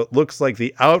into it. So it looks like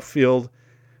the outfield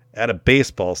at a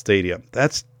baseball stadium.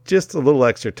 That's just a little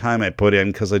extra time I put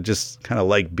in because I just kind of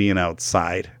like being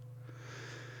outside.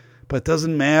 But it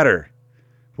doesn't matter.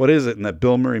 What is it in that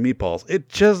Bill Murray meatballs? It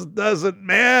just doesn't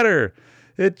matter.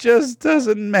 It just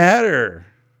doesn't matter.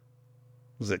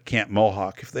 Was it Camp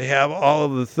Mohawk? If they have all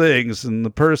of the things and the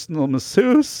personal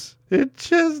masseuse, it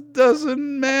just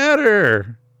doesn't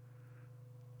matter.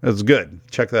 That's good.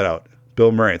 Check that out.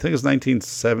 Bill Murray. I think it was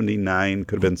 1979.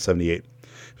 Could have been 78. He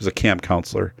was a camp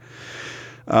counselor.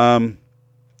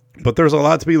 But there's a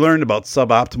lot to be learned about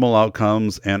suboptimal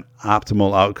outcomes and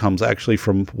optimal outcomes actually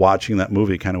from watching that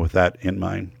movie, kind of with that in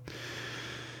mind.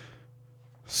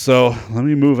 So let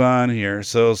me move on here.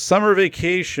 So summer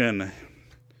vacation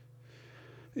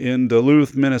in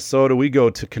Duluth, Minnesota, we go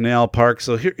to Canal Park.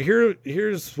 So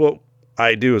here's what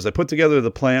I do is I put together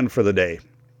the plan for the day.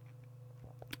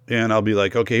 And I'll be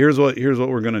like, okay, here's what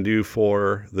we're going to do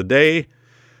for the day.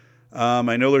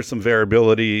 I know there's some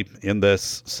variability in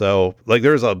this. So like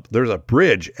there's a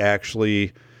bridge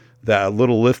actually, that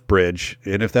little lift bridge.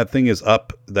 And if that thing is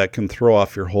up, that can throw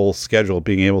off your whole schedule,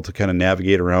 being able to kind of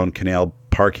navigate around Canal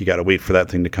Park. You got to wait for that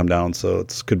thing to come down. So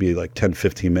it could be like 10,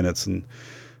 15 minutes and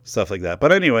stuff like that.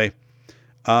 But anyway,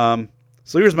 so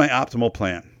here's my optimal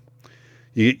plan.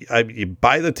 You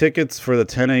buy the tickets for the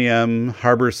 10 a.m.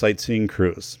 harbor sightseeing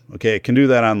cruise. Okay, I can do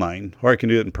that online, or I can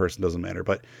do it in person, doesn't matter.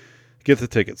 But get the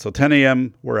tickets. So 10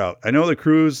 a.m., we're out. I know the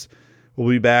cruise will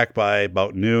be back by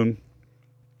about noon.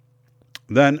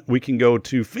 Then we can go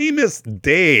to Famous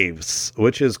Dave's,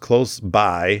 which is close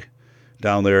by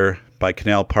down there by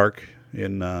Canal Park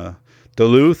in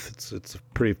Duluth. It's a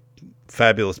pretty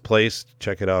fabulous place.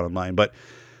 Check it out online. But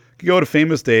you can go to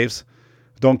Famous Dave's.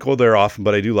 Don't go there often,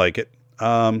 but I do like it.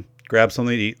 grab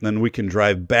something to eat, and then we can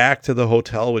drive back to the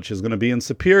hotel, which is going to be in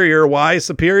Superior. Why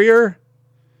Superior?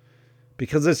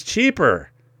 Because it's cheaper.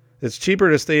 It's cheaper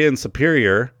to stay in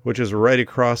Superior, which is right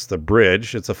across the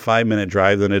bridge. It's a 5-minute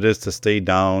drive than it is to stay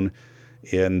down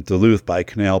in Duluth by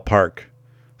Canal Park.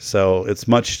 So it's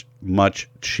much, much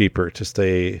cheaper to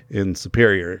stay in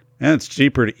Superior. And it's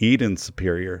cheaper to eat in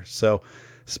Superior. So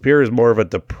Superior is more of a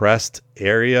depressed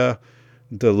area.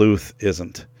 Duluth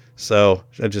isn't. So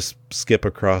I just skip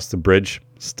across the bridge,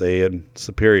 stay in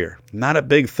Superior. Not a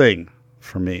big thing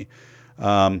for me.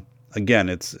 Again,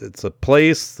 it's a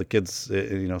place. The kids,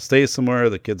 stay somewhere.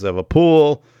 The kids have a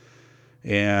pool,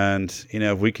 and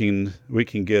if we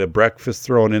can get a breakfast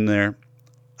thrown in there,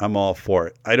 I'm all for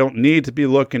it. I don't need to be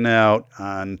looking out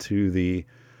onto the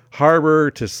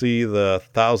harbor to see the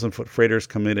 1,000-foot freighters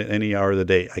come in at any hour of the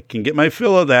day. I can get my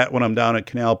fill of that when I'm down at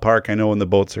Canal Park. I know when the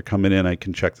boats are coming in. I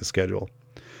can check the schedule.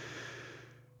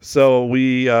 So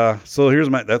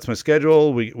that's my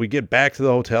schedule. We get back to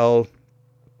the hotel.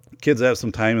 Kids have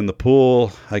some time in the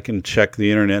pool. I can check the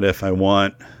internet if I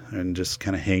want and just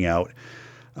kind of hang out.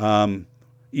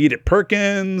 Eat at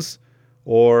Perkins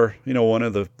or, one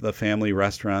of the family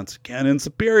restaurants. Again, in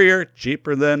Superior,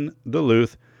 cheaper than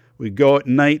Duluth. We go at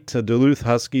night to Duluth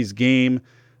Huskies game,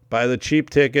 buy the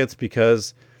cheap tickets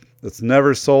because it's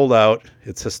never sold out.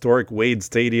 It's historic Wade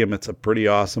Stadium. It's a pretty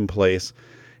awesome place.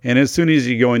 And as soon as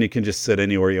you go in, you can just sit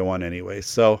anywhere you want anyway.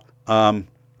 So,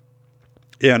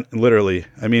 yeah, literally.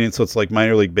 I mean, so it's like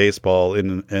minor league baseball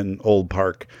in Old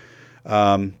Park.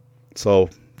 So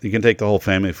you can take the whole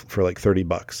family for like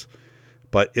 $30.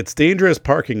 But it's dangerous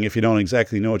parking if you don't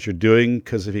exactly know what you're doing,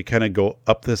 because if you kind of go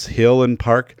up this hill and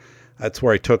park, that's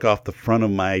where I took off the front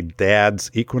of my dad's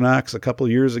Equinox a couple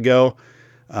of years ago,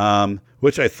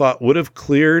 which I thought would have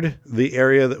cleared the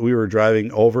area that we were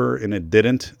driving over, and it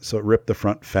didn't. So it ripped the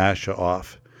front fascia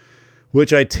off,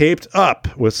 which I taped up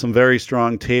with some very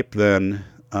strong tape then.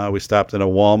 We stopped at a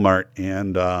Walmart,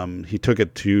 and he took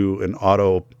it to an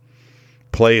auto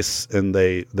place, and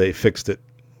they fixed it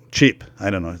cheap. I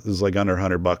don't know. It was like under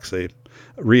 $100. They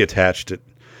reattached it.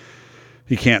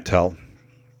 You can't tell.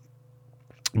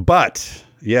 But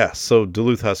yeah, so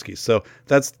Duluth Huskies. So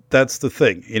that's the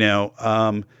thing,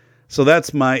 so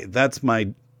that's my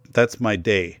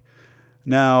day.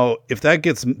 Now, if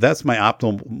that's my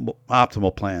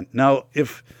optimal plan. Now,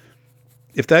 if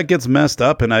that gets messed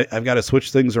up and I've got to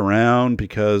switch things around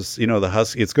because,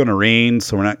 it's going to rain,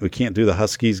 so we can't do the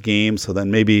Huskies game. So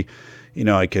then maybe,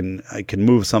 I can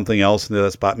move something else into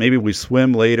that spot. Maybe we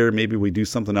swim later. Maybe we do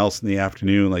something else in the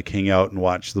afternoon, like hang out and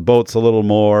watch the boats a little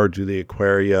more, do the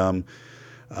aquarium,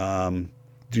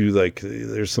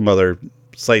 there's some other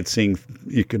sightseeing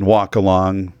you can walk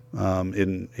along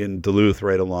in Duluth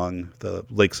right along the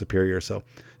Lake Superior. So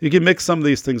you can mix some of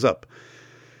these things up.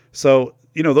 So,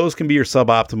 those can be your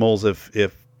suboptimals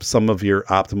if some of your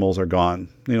optimals are gone,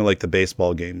 like the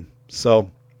baseball game.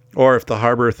 So, or if the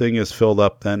harbor thing is filled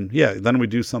up, then we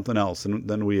do something else and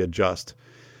then we adjust.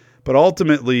 But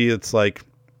ultimately, it's like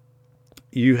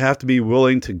you have to be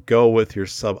willing to go with your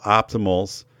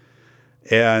suboptimals.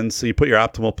 And so you put your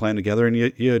optimal plan together and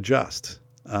you adjust.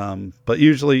 But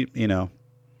usually,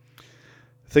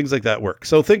 things like that work.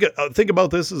 So think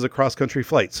about this as a cross-country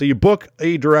flight. So you book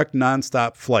a direct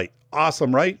nonstop flight.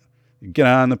 Awesome, right? You get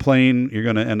on the plane, you're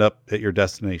going to end up at your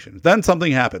destination. Then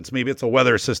something happens. Maybe it's a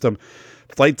weather system.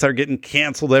 Flights are getting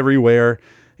canceled everywhere.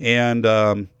 And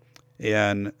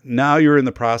now you're in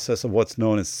the process of what's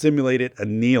known as simulated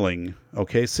annealing.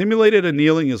 Okay, simulated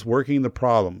annealing is working the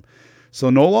problem. So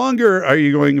no longer are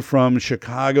you going from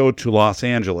Chicago to Los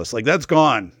Angeles. Like that's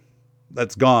gone.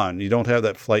 That's gone. You don't have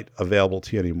that flight available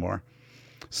to you anymore.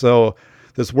 So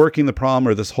this working the problem,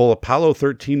 or this whole Apollo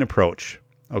 13 approach,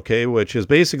 okay, which is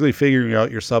basically figuring out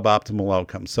your suboptimal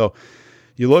outcomes. So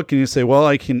you look and you say, well,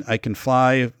 I can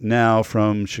fly now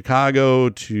from Chicago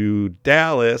to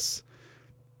Dallas.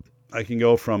 I can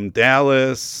go from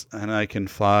Dallas and I can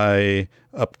fly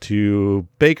up to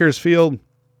Bakersfield.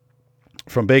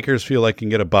 From Bakersfield, I can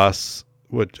get a bus,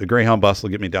 which a Greyhound bus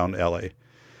will get me down to LA.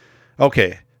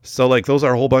 Okay, so like those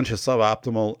are a whole bunch of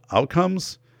suboptimal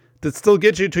outcomes that still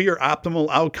get you to your optimal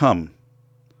outcome,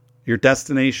 your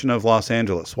destination of Los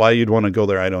Angeles. Why you'd want to go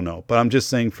there, I don't know. But I'm just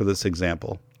saying for this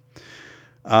example.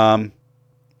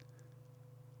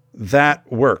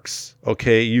 That works.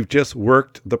 Okay, you've just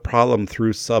worked the problem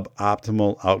through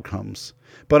suboptimal outcomes.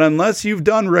 But unless you've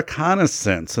done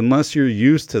reconnaissance, unless you're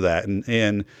used to that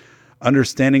and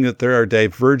understanding that there are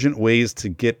divergent ways to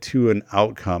get to an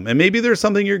outcome, and maybe there's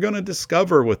something you're going to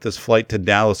discover with this flight to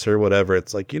Dallas or whatever.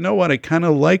 It's like, you know what, I kind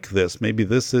of like this. Maybe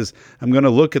this is, I'm going to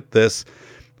look at this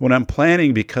when I'm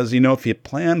planning, because, if you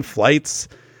plan flights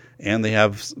and they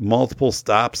have multiple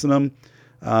stops in them.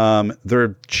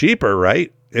 They're cheaper,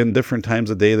 right? In different times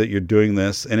of day that you're doing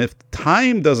this. And if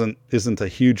time isn't a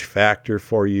huge factor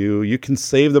for you, you can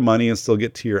save the money and still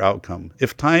get to your outcome.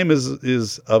 If time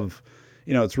is of,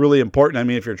 it's really important. I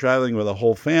mean, if you're traveling with a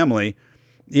whole family,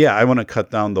 yeah, I want to cut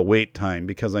down the wait time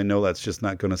because I know that's just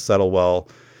not going to settle well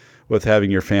with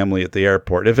having your family at the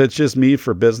airport. If it's just me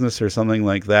for business or something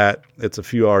like that, it's a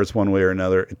few hours one way or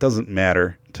another. It doesn't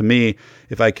matter to me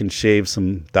if I can shave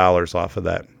some dollars off of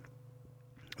that.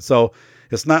 So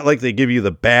it's not like they give you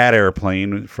the bad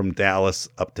airplane from Dallas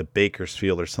up to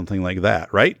Bakersfield or something like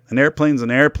that, right? An airplane's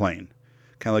an airplane,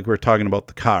 kind of like we're talking about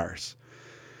the cars.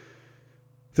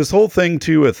 This whole thing,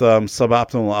 too, with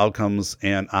suboptimal outcomes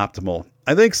and optimal.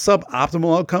 I think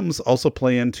suboptimal outcomes also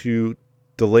play into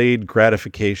delayed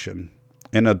gratification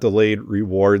and a delayed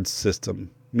reward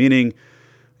system, meaning,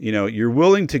 you're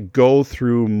willing to go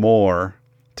through more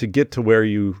to get to where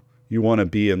you want to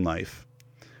be in life.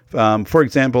 For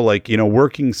example, like,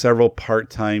 working several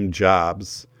part-time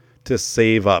jobs to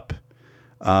save up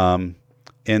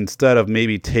instead of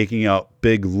maybe taking out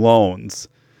big loans.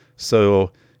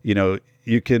 So,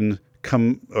 you can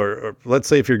come, or let's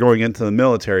say if you're going into the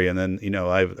military, and then,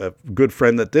 I have a good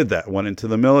friend that did that, went into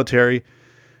the military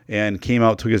and came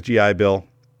out, took his GI Bill,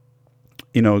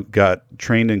 got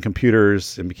trained in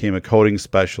computers and became a coding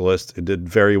specialist and did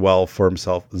very well for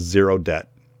himself, zero debt.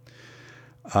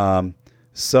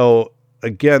 So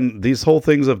again, these whole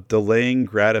things of delaying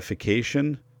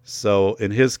gratification. So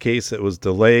in his case, it was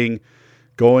delaying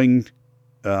going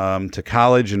to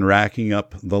college and racking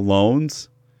up the loans,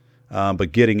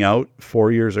 but getting out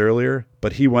 4 years earlier.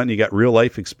 But he went and he got real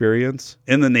life experience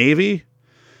in the Navy.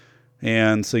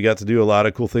 And so he got to do a lot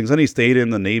of cool things. And he stayed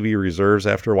in the Navy Reserves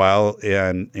after a while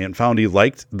and found he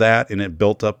liked that. And it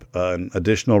built up an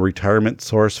additional retirement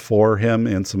source for him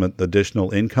and some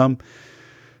additional income.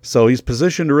 So he's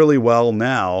positioned really well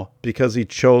now because he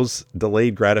chose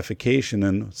delayed gratification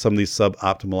and some of these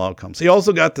suboptimal outcomes. He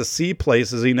also got to see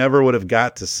places he never would have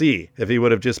got to see if he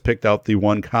would have just picked out the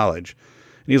one college.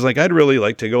 And he's like, I'd really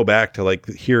like to go back to like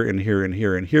here and here and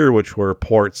here and here, which were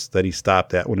ports that he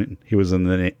stopped at when he was in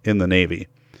the Navy.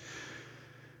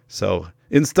 So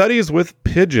in studies with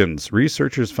pigeons,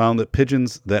 researchers found that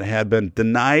pigeons that had been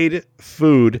denied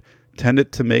food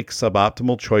tended to make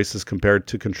suboptimal choices compared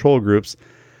to control groups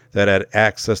that had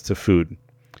access to food.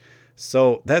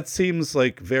 So that seems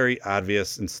like very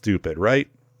obvious and stupid, right?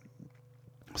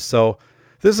 So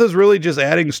this is really just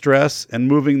adding stress and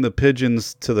moving the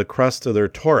pigeons to the crust of their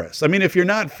torus. I mean, if you're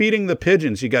not feeding the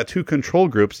pigeons, you got two control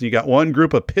groups, and you got one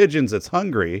group of pigeons that's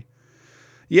hungry.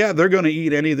 Yeah, they're going to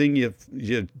eat anything you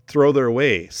throw their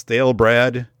way. Stale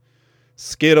bread,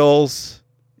 Skittles,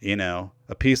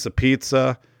 a piece of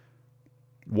pizza,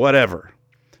 whatever.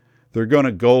 They're going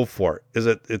to go for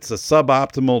it. It's a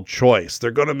suboptimal choice. They're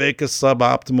going to make a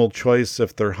suboptimal choice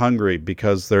if they're hungry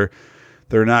because they're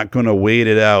not going to wait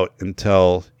it out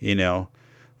until,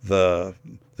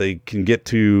 they can get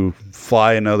to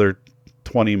fly another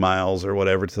 20 miles or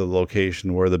whatever to the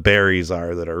location where the berries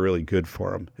are that are really good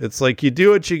for them. It's like you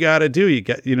do what you got to do. You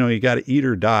got to eat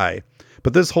or die.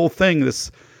 But this whole thing, this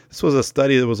was a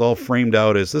study that was all framed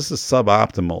out as this is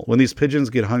suboptimal. When these pigeons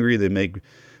get hungry, they make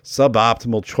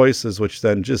suboptimal choices, which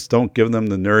then just don't give them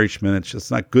the nourishment. It's just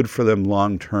not good for them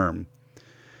long term.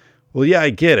 Well, yeah,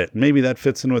 I get it. Maybe that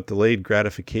fits in with delayed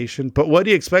gratification, but what do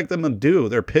you expect them to do?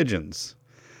 They're pigeons.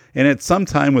 And at some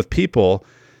time with people,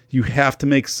 you have to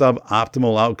make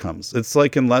suboptimal outcomes. It's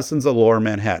like in Lessons of Lower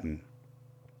Manhattan.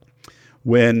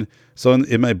 In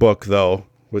my book, though,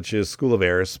 which is School of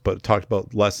Errors, but it talked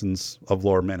about lessons of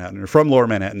Lower Manhattan, or from Lower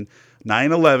Manhattan,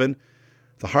 9/11,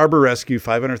 the harbor rescue,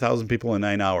 500,000 people in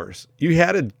 9 hours. You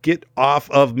had to get off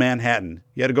of Manhattan.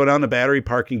 You had to go down to Battery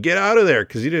Park and get out of there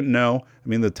because you didn't know. I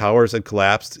mean, the towers had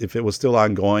collapsed. If it was still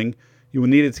ongoing, you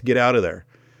needed to get out of there.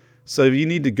 So if you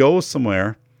need to go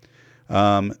somewhere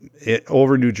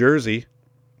over New Jersey,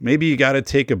 maybe you got to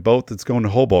take a boat that's going to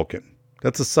Hoboken.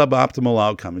 That's a suboptimal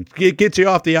outcome. It gets you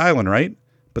off the island, right?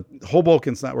 But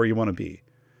Hoboken's not where you want to be.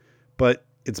 But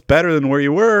it's better than where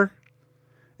you were.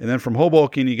 And then from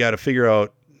Hoboken, you got to figure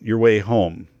out your way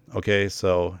home. Okay,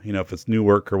 so, if it's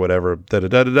Newark or whatever,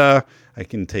 I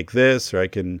can take this, or I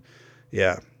can,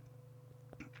 get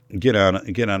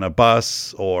on a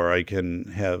bus, or I can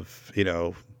have,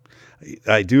 I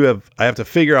have to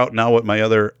figure out now what my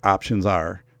other options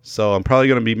are. So I'm probably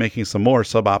going to be making some more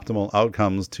suboptimal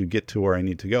outcomes to get to where I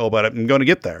need to go, but I'm going to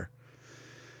get there.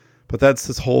 But that's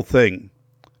this whole thing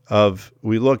of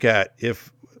we look at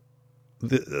if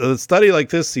the study like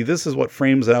this, this is what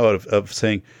frames out of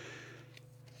saying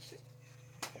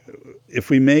if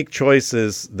we make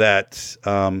choices that,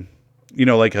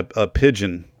 like a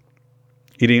pigeon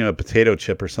eating a potato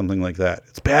chip or something like that,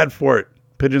 it's bad for it.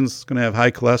 Pigeon's going to have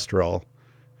high cholesterol,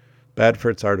 bad for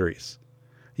its arteries.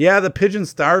 Yeah, the pigeon's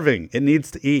starving. It needs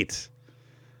to eat.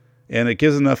 And it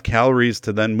gives enough calories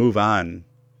to then move on.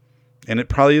 And it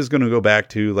probably is going to go back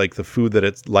to like the food that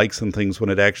it likes and things when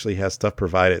it actually has stuff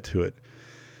provided to it.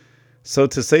 So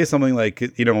to say something like,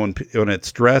 when it's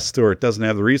stressed or it doesn't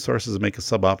have the resources to make a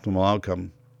suboptimal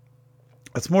outcome,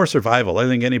 that's more survival. I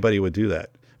think anybody would do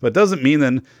that. But it doesn't mean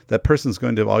then that person's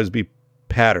going to always be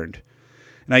patterned.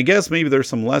 And I guess maybe there's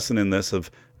some lesson in this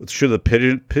of, should the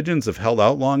pigeons have held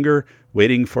out longer,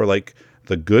 waiting for like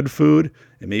the good food?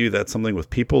 And maybe that's something with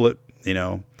people that,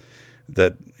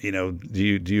 do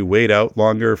you wait out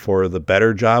longer for the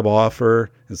better job offer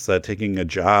instead of taking a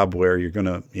job where you're going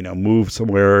to, move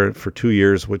somewhere for 2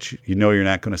 years, which you're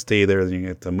not going to stay there, then you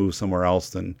have to move somewhere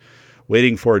else, than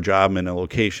waiting for a job in a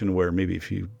location where maybe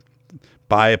if you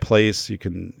buy a place, you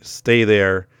can stay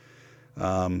there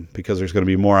because there's going to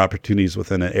be more opportunities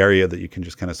within an area that you can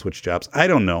just kind of switch jobs. I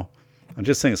don't know. I'm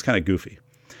just saying it's kind of goofy.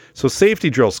 So safety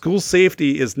drill. School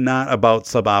safety is not about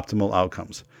suboptimal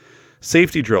outcomes.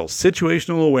 Safety drills,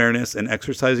 situational awareness and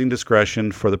exercising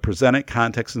discretion for the presented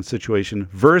context and situation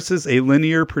versus a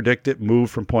linear predicted move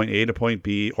from point A to point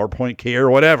B or point K or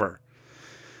whatever.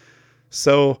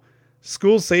 So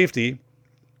school safety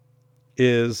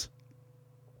is,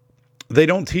 they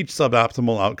don't teach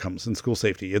suboptimal outcomes in school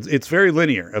safety. It's very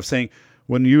linear of saying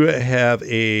when you have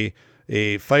a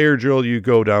fire drill, you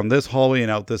go down this hallway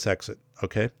and out this exit.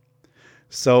 Okay.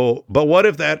 So, but what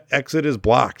if that exit is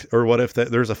blocked, or what if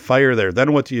there's a fire there?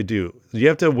 Then what do? You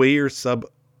have to weigh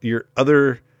your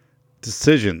other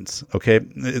decisions. Okay.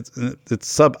 It's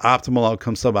suboptimal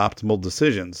outcome, suboptimal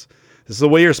decisions. This is the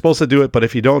way you're supposed to do it. But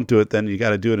if you don't do it, then you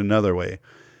got to do it another way.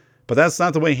 But that's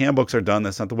not the way handbooks are done.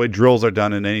 That's not the way drills are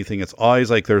done in anything. It's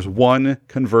always like there's one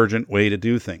convergent way to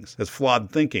do things. It's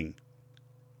flawed thinking.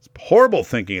 It's horrible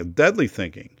thinking. It's deadly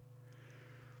thinking.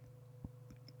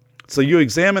 So you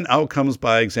examine outcomes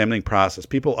by examining process.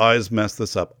 People always mess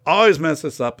this up.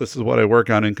 This is what I work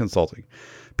on in consulting.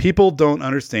 People don't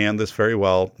understand this very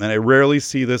well, and I rarely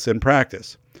see this in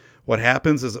practice. What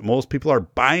happens is that most people are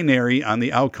binary on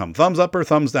the outcome. Thumbs up or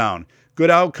thumbs down. Good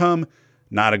outcome,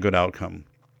 not a good outcome.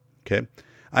 Okay.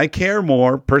 I care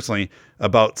more personally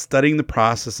about studying the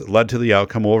process that led to the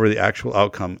outcome over the actual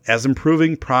outcome, as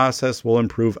improving process will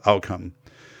improve outcome.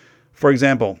 For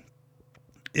example,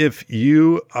 if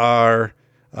you are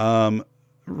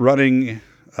running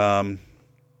a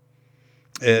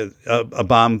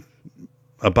bomb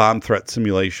threat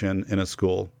simulation in a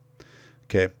school,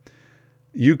 okay,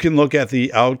 you can look at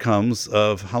the outcomes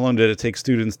of how long did it take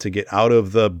students to get out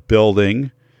of the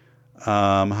building,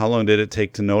 how long did it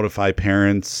take to notify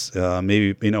parents,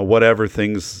 maybe whatever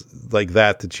things like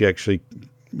that you actually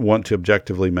want to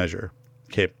objectively measure.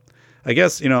 Okay, I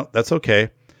guess that's okay.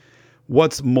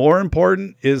 What's more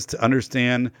important is to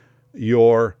understand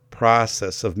your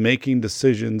process of making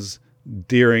decisions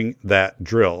during that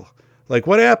drill. Like,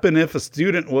 what happened if a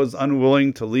student was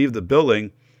unwilling to leave the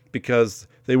building because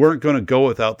they weren't going to go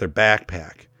without their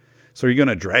backpack? So are you going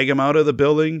to drag them out of the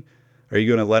building? Are you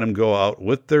going to let them go out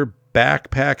with their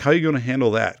backpack? How are you going to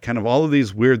handle that? Kind of all of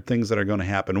these weird things that are going to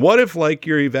happen. What if, like,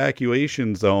 your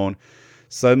evacuation zone,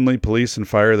 suddenly police and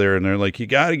fire there, and they're like, you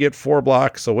got to get 4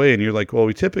 blocks away. And you're like, well,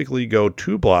 we typically go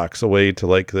 2 blocks away to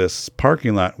like this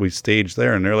parking lot we staged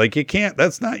there. And they're like, you can't,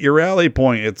 that's not your rally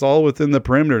point. It's all within the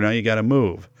perimeter. Now you got to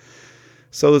move.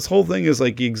 So this whole thing is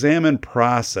like, you examine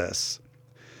process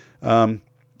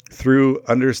through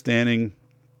understanding,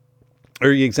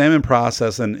 or you examine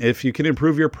process. And if you can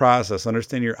improve your process,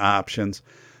 understand your options,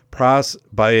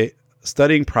 by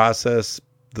studying process,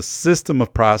 the system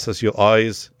of process, you'll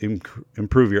always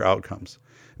improve your outcomes.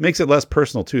 It makes it less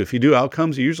personal too. If you do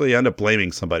outcomes, you usually end up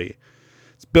blaming somebody.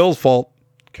 It's Bill's fault,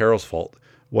 Carol's fault,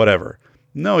 whatever.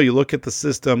 No, you look at the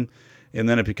system, and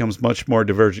then it becomes much more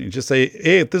divergent. You just say,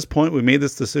 hey, at this point, we made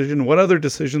this decision. What other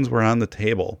decisions were on the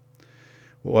table?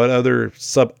 What other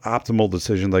suboptimal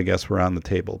decisions, I guess, were on the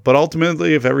table? But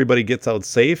ultimately, if everybody gets out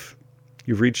safe,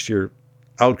 you've reached your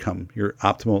outcome, your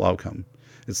optimal outcome.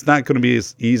 It's not going to be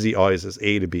as easy always as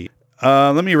A to B.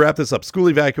 Let me wrap this up. School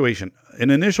evacuation. An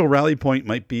initial rally point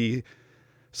might be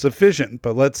sufficient,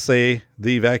 but let's say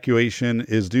the evacuation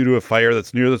is due to a fire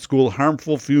that's near the school.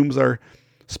 Harmful fumes are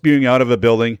spewing out of a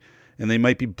building, and they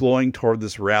might be blowing toward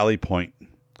this rally point.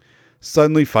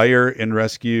 Suddenly, fire and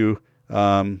rescue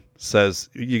says,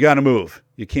 you got to move.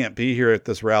 You can't be here at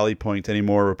this rally point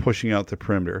anymore. We're pushing out the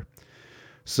perimeter.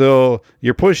 So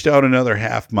you're pushed out another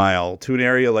half mile to an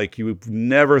area like you've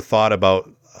never thought about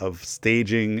of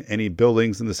staging any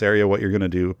buildings in this area, what you're going to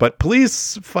do. But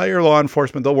police, fire, law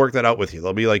enforcement, they'll work that out with you.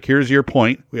 They'll be like, here's your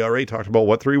point. We already talked about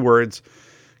what 3 words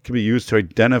can be used to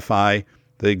identify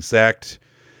the exact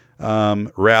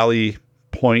rally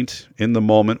point in the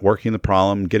moment, working the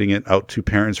problem, getting it out to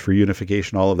parents for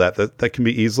unification, all of that can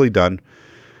be easily done.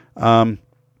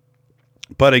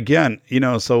 But again,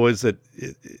 so is it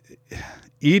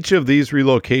each of these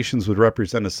relocations would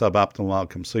represent a suboptimal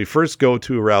outcome. So you first go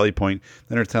to a rally point,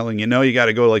 then they're telling you, no, you got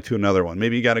to go to another one.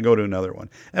 Maybe you got to go to another one.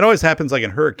 It always happens like in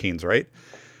hurricanes, right?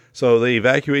 So they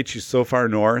evacuate you so far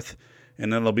north,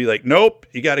 and then they'll be like, nope,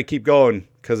 you got to keep going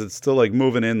because it's still like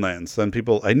moving inland. So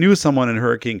then I knew someone in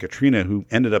Hurricane Katrina who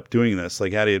ended up doing this.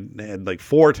 Like had like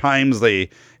 4 times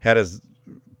they had to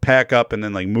pack up and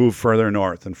then like move further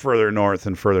north and further north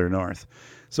and further north.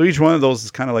 So each one of those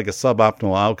is kind of like a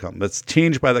suboptimal outcome. That's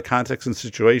changed by the context and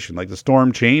situation. Like the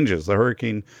storm changes, the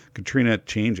Hurricane Katrina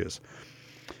changes,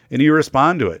 and you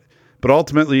respond to it. But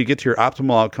ultimately you get to your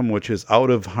optimal outcome, which is out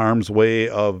of harm's way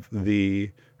of the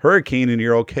hurricane, and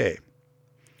you're okay.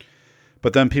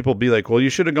 But then people be like, well, you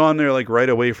should have gone there like right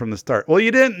away from the start. Well,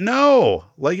 you didn't know.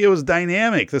 Like it was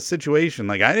dynamic, the situation.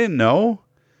 Like I didn't know.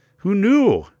 Who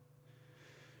knew?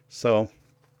 So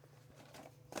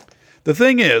the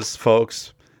thing is,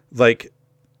 folks, like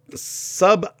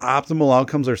suboptimal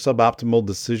outcomes or suboptimal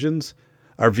decisions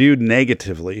are viewed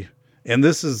negatively. And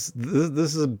this is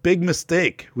a big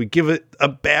mistake. We give it a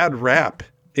bad rap.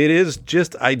 It is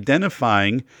just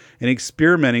identifying and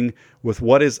experimenting with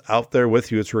what is out there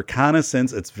with you. It's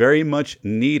reconnaissance. It's very much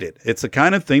needed. It's the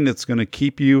kind of thing that's going to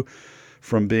keep you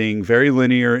from being very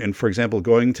linear and, for example,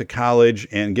 going to college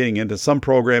and getting into some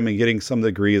program and getting some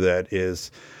degree that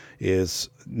is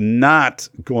not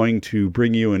going to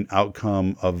bring you an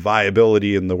outcome of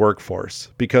viability in the workforce,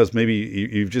 because maybe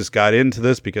you've just got into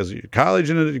this because you're college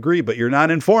and a degree, but you're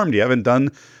not informed. You haven't done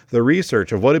the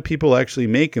research of what do people actually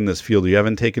make in this field. You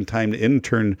haven't taken time to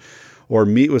intern or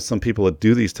meet with some people that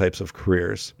do these types of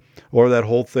careers, or that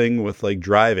whole thing with like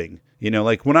driving.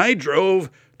 Like when I drove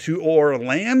to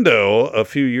Orlando a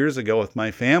few years ago with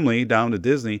my family down to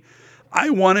Disney, I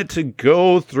wanted to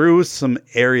go through some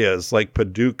areas like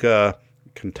Paducah,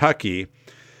 Kentucky,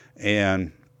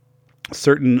 and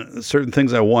certain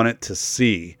things I wanted to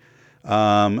see.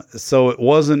 So it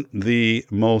wasn't the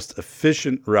most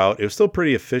efficient route. It was still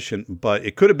pretty efficient, but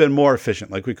it could have been more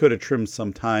efficient. Like we could have trimmed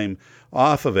some time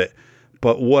off of it.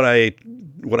 But what I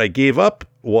gave up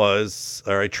was,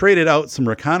 or I traded out some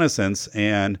reconnaissance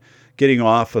and getting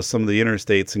off of some of the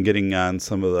interstates and getting on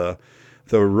some of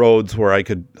the roads where I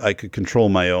could control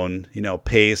my own,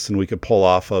 pace, and we could pull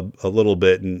off a little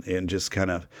bit and just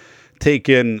kind of take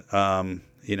in,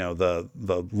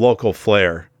 the local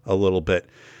flair a little bit.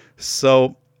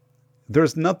 So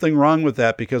there's nothing wrong with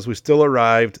that, because we still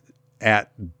arrived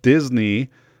at Disney,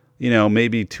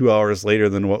 maybe 2 hours later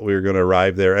than what we were going to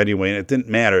arrive there anyway. And it didn't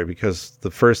matter, because the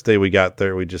first day we got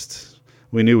there,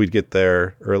 we knew we'd get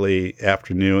there early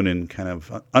afternoon and kind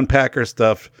of unpack our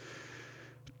stuff,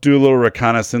 do a little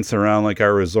reconnaissance around like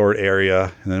our resort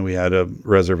area. And then we had a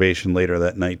reservation later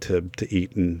that night to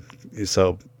eat. And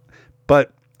so,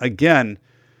 but again,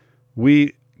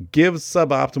 we give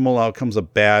suboptimal outcomes a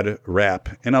bad rap.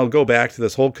 And I'll go back to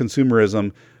this whole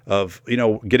consumerism of,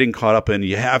 getting caught up in,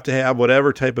 you have to have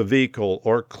whatever type of vehicle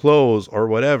or clothes or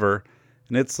whatever.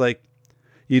 And it's like,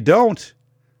 you don't.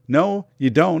 No, you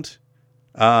don't.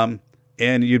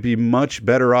 And you'd be much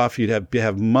better off. You'd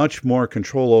have much more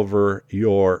control over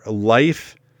your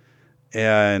life,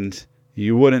 and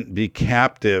you wouldn't be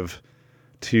captive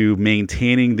to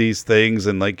maintaining these things.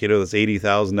 And like, this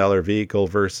 $80,000 vehicle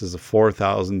versus a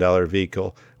 $4,000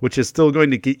 vehicle, which is still going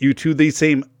to get you to the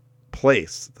same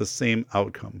place, the same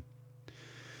outcome.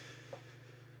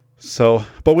 So,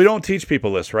 but we don't teach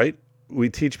people this, right? We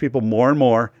teach people more and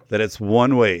more that it's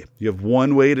one way. You have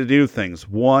one way to do things,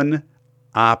 one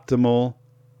optimal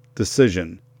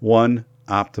decision, one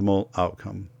optimal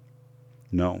outcome.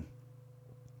 No.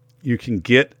 You can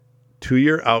get to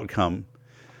your outcome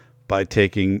by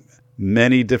taking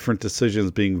many different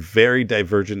decisions, being very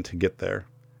divergent to get there.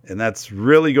 And that's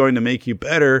really going to make you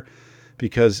better,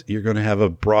 because you're going to have a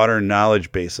broader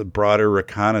knowledge base, a broader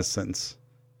reconnaissance.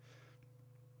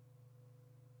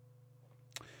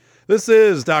 This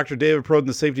is Dr. David Peroden,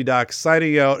 the Safety Doc,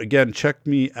 signing out. Again, check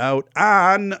me out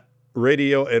on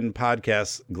radio and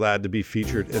podcasts. Glad to be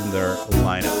featured in their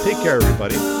lineup. Take care,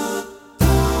 everybody.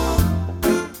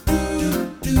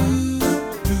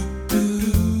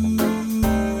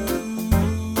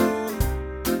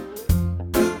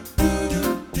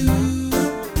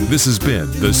 This has been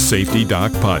the Safety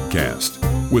Doc Podcast.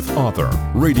 with author,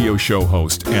 radio show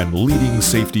host, and leading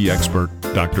safety expert,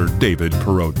 Dr. David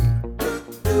Perrodin.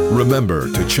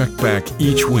 Remember to check back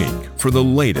each week for the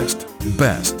latest,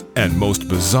 best, and most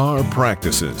bizarre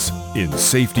practices in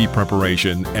safety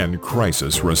preparation and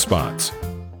crisis response.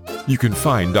 You can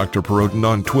find Dr. Perrodin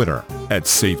on Twitter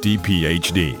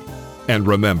 @SafetyPhD. And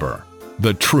remember,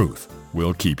 the truth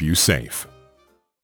will keep you safe.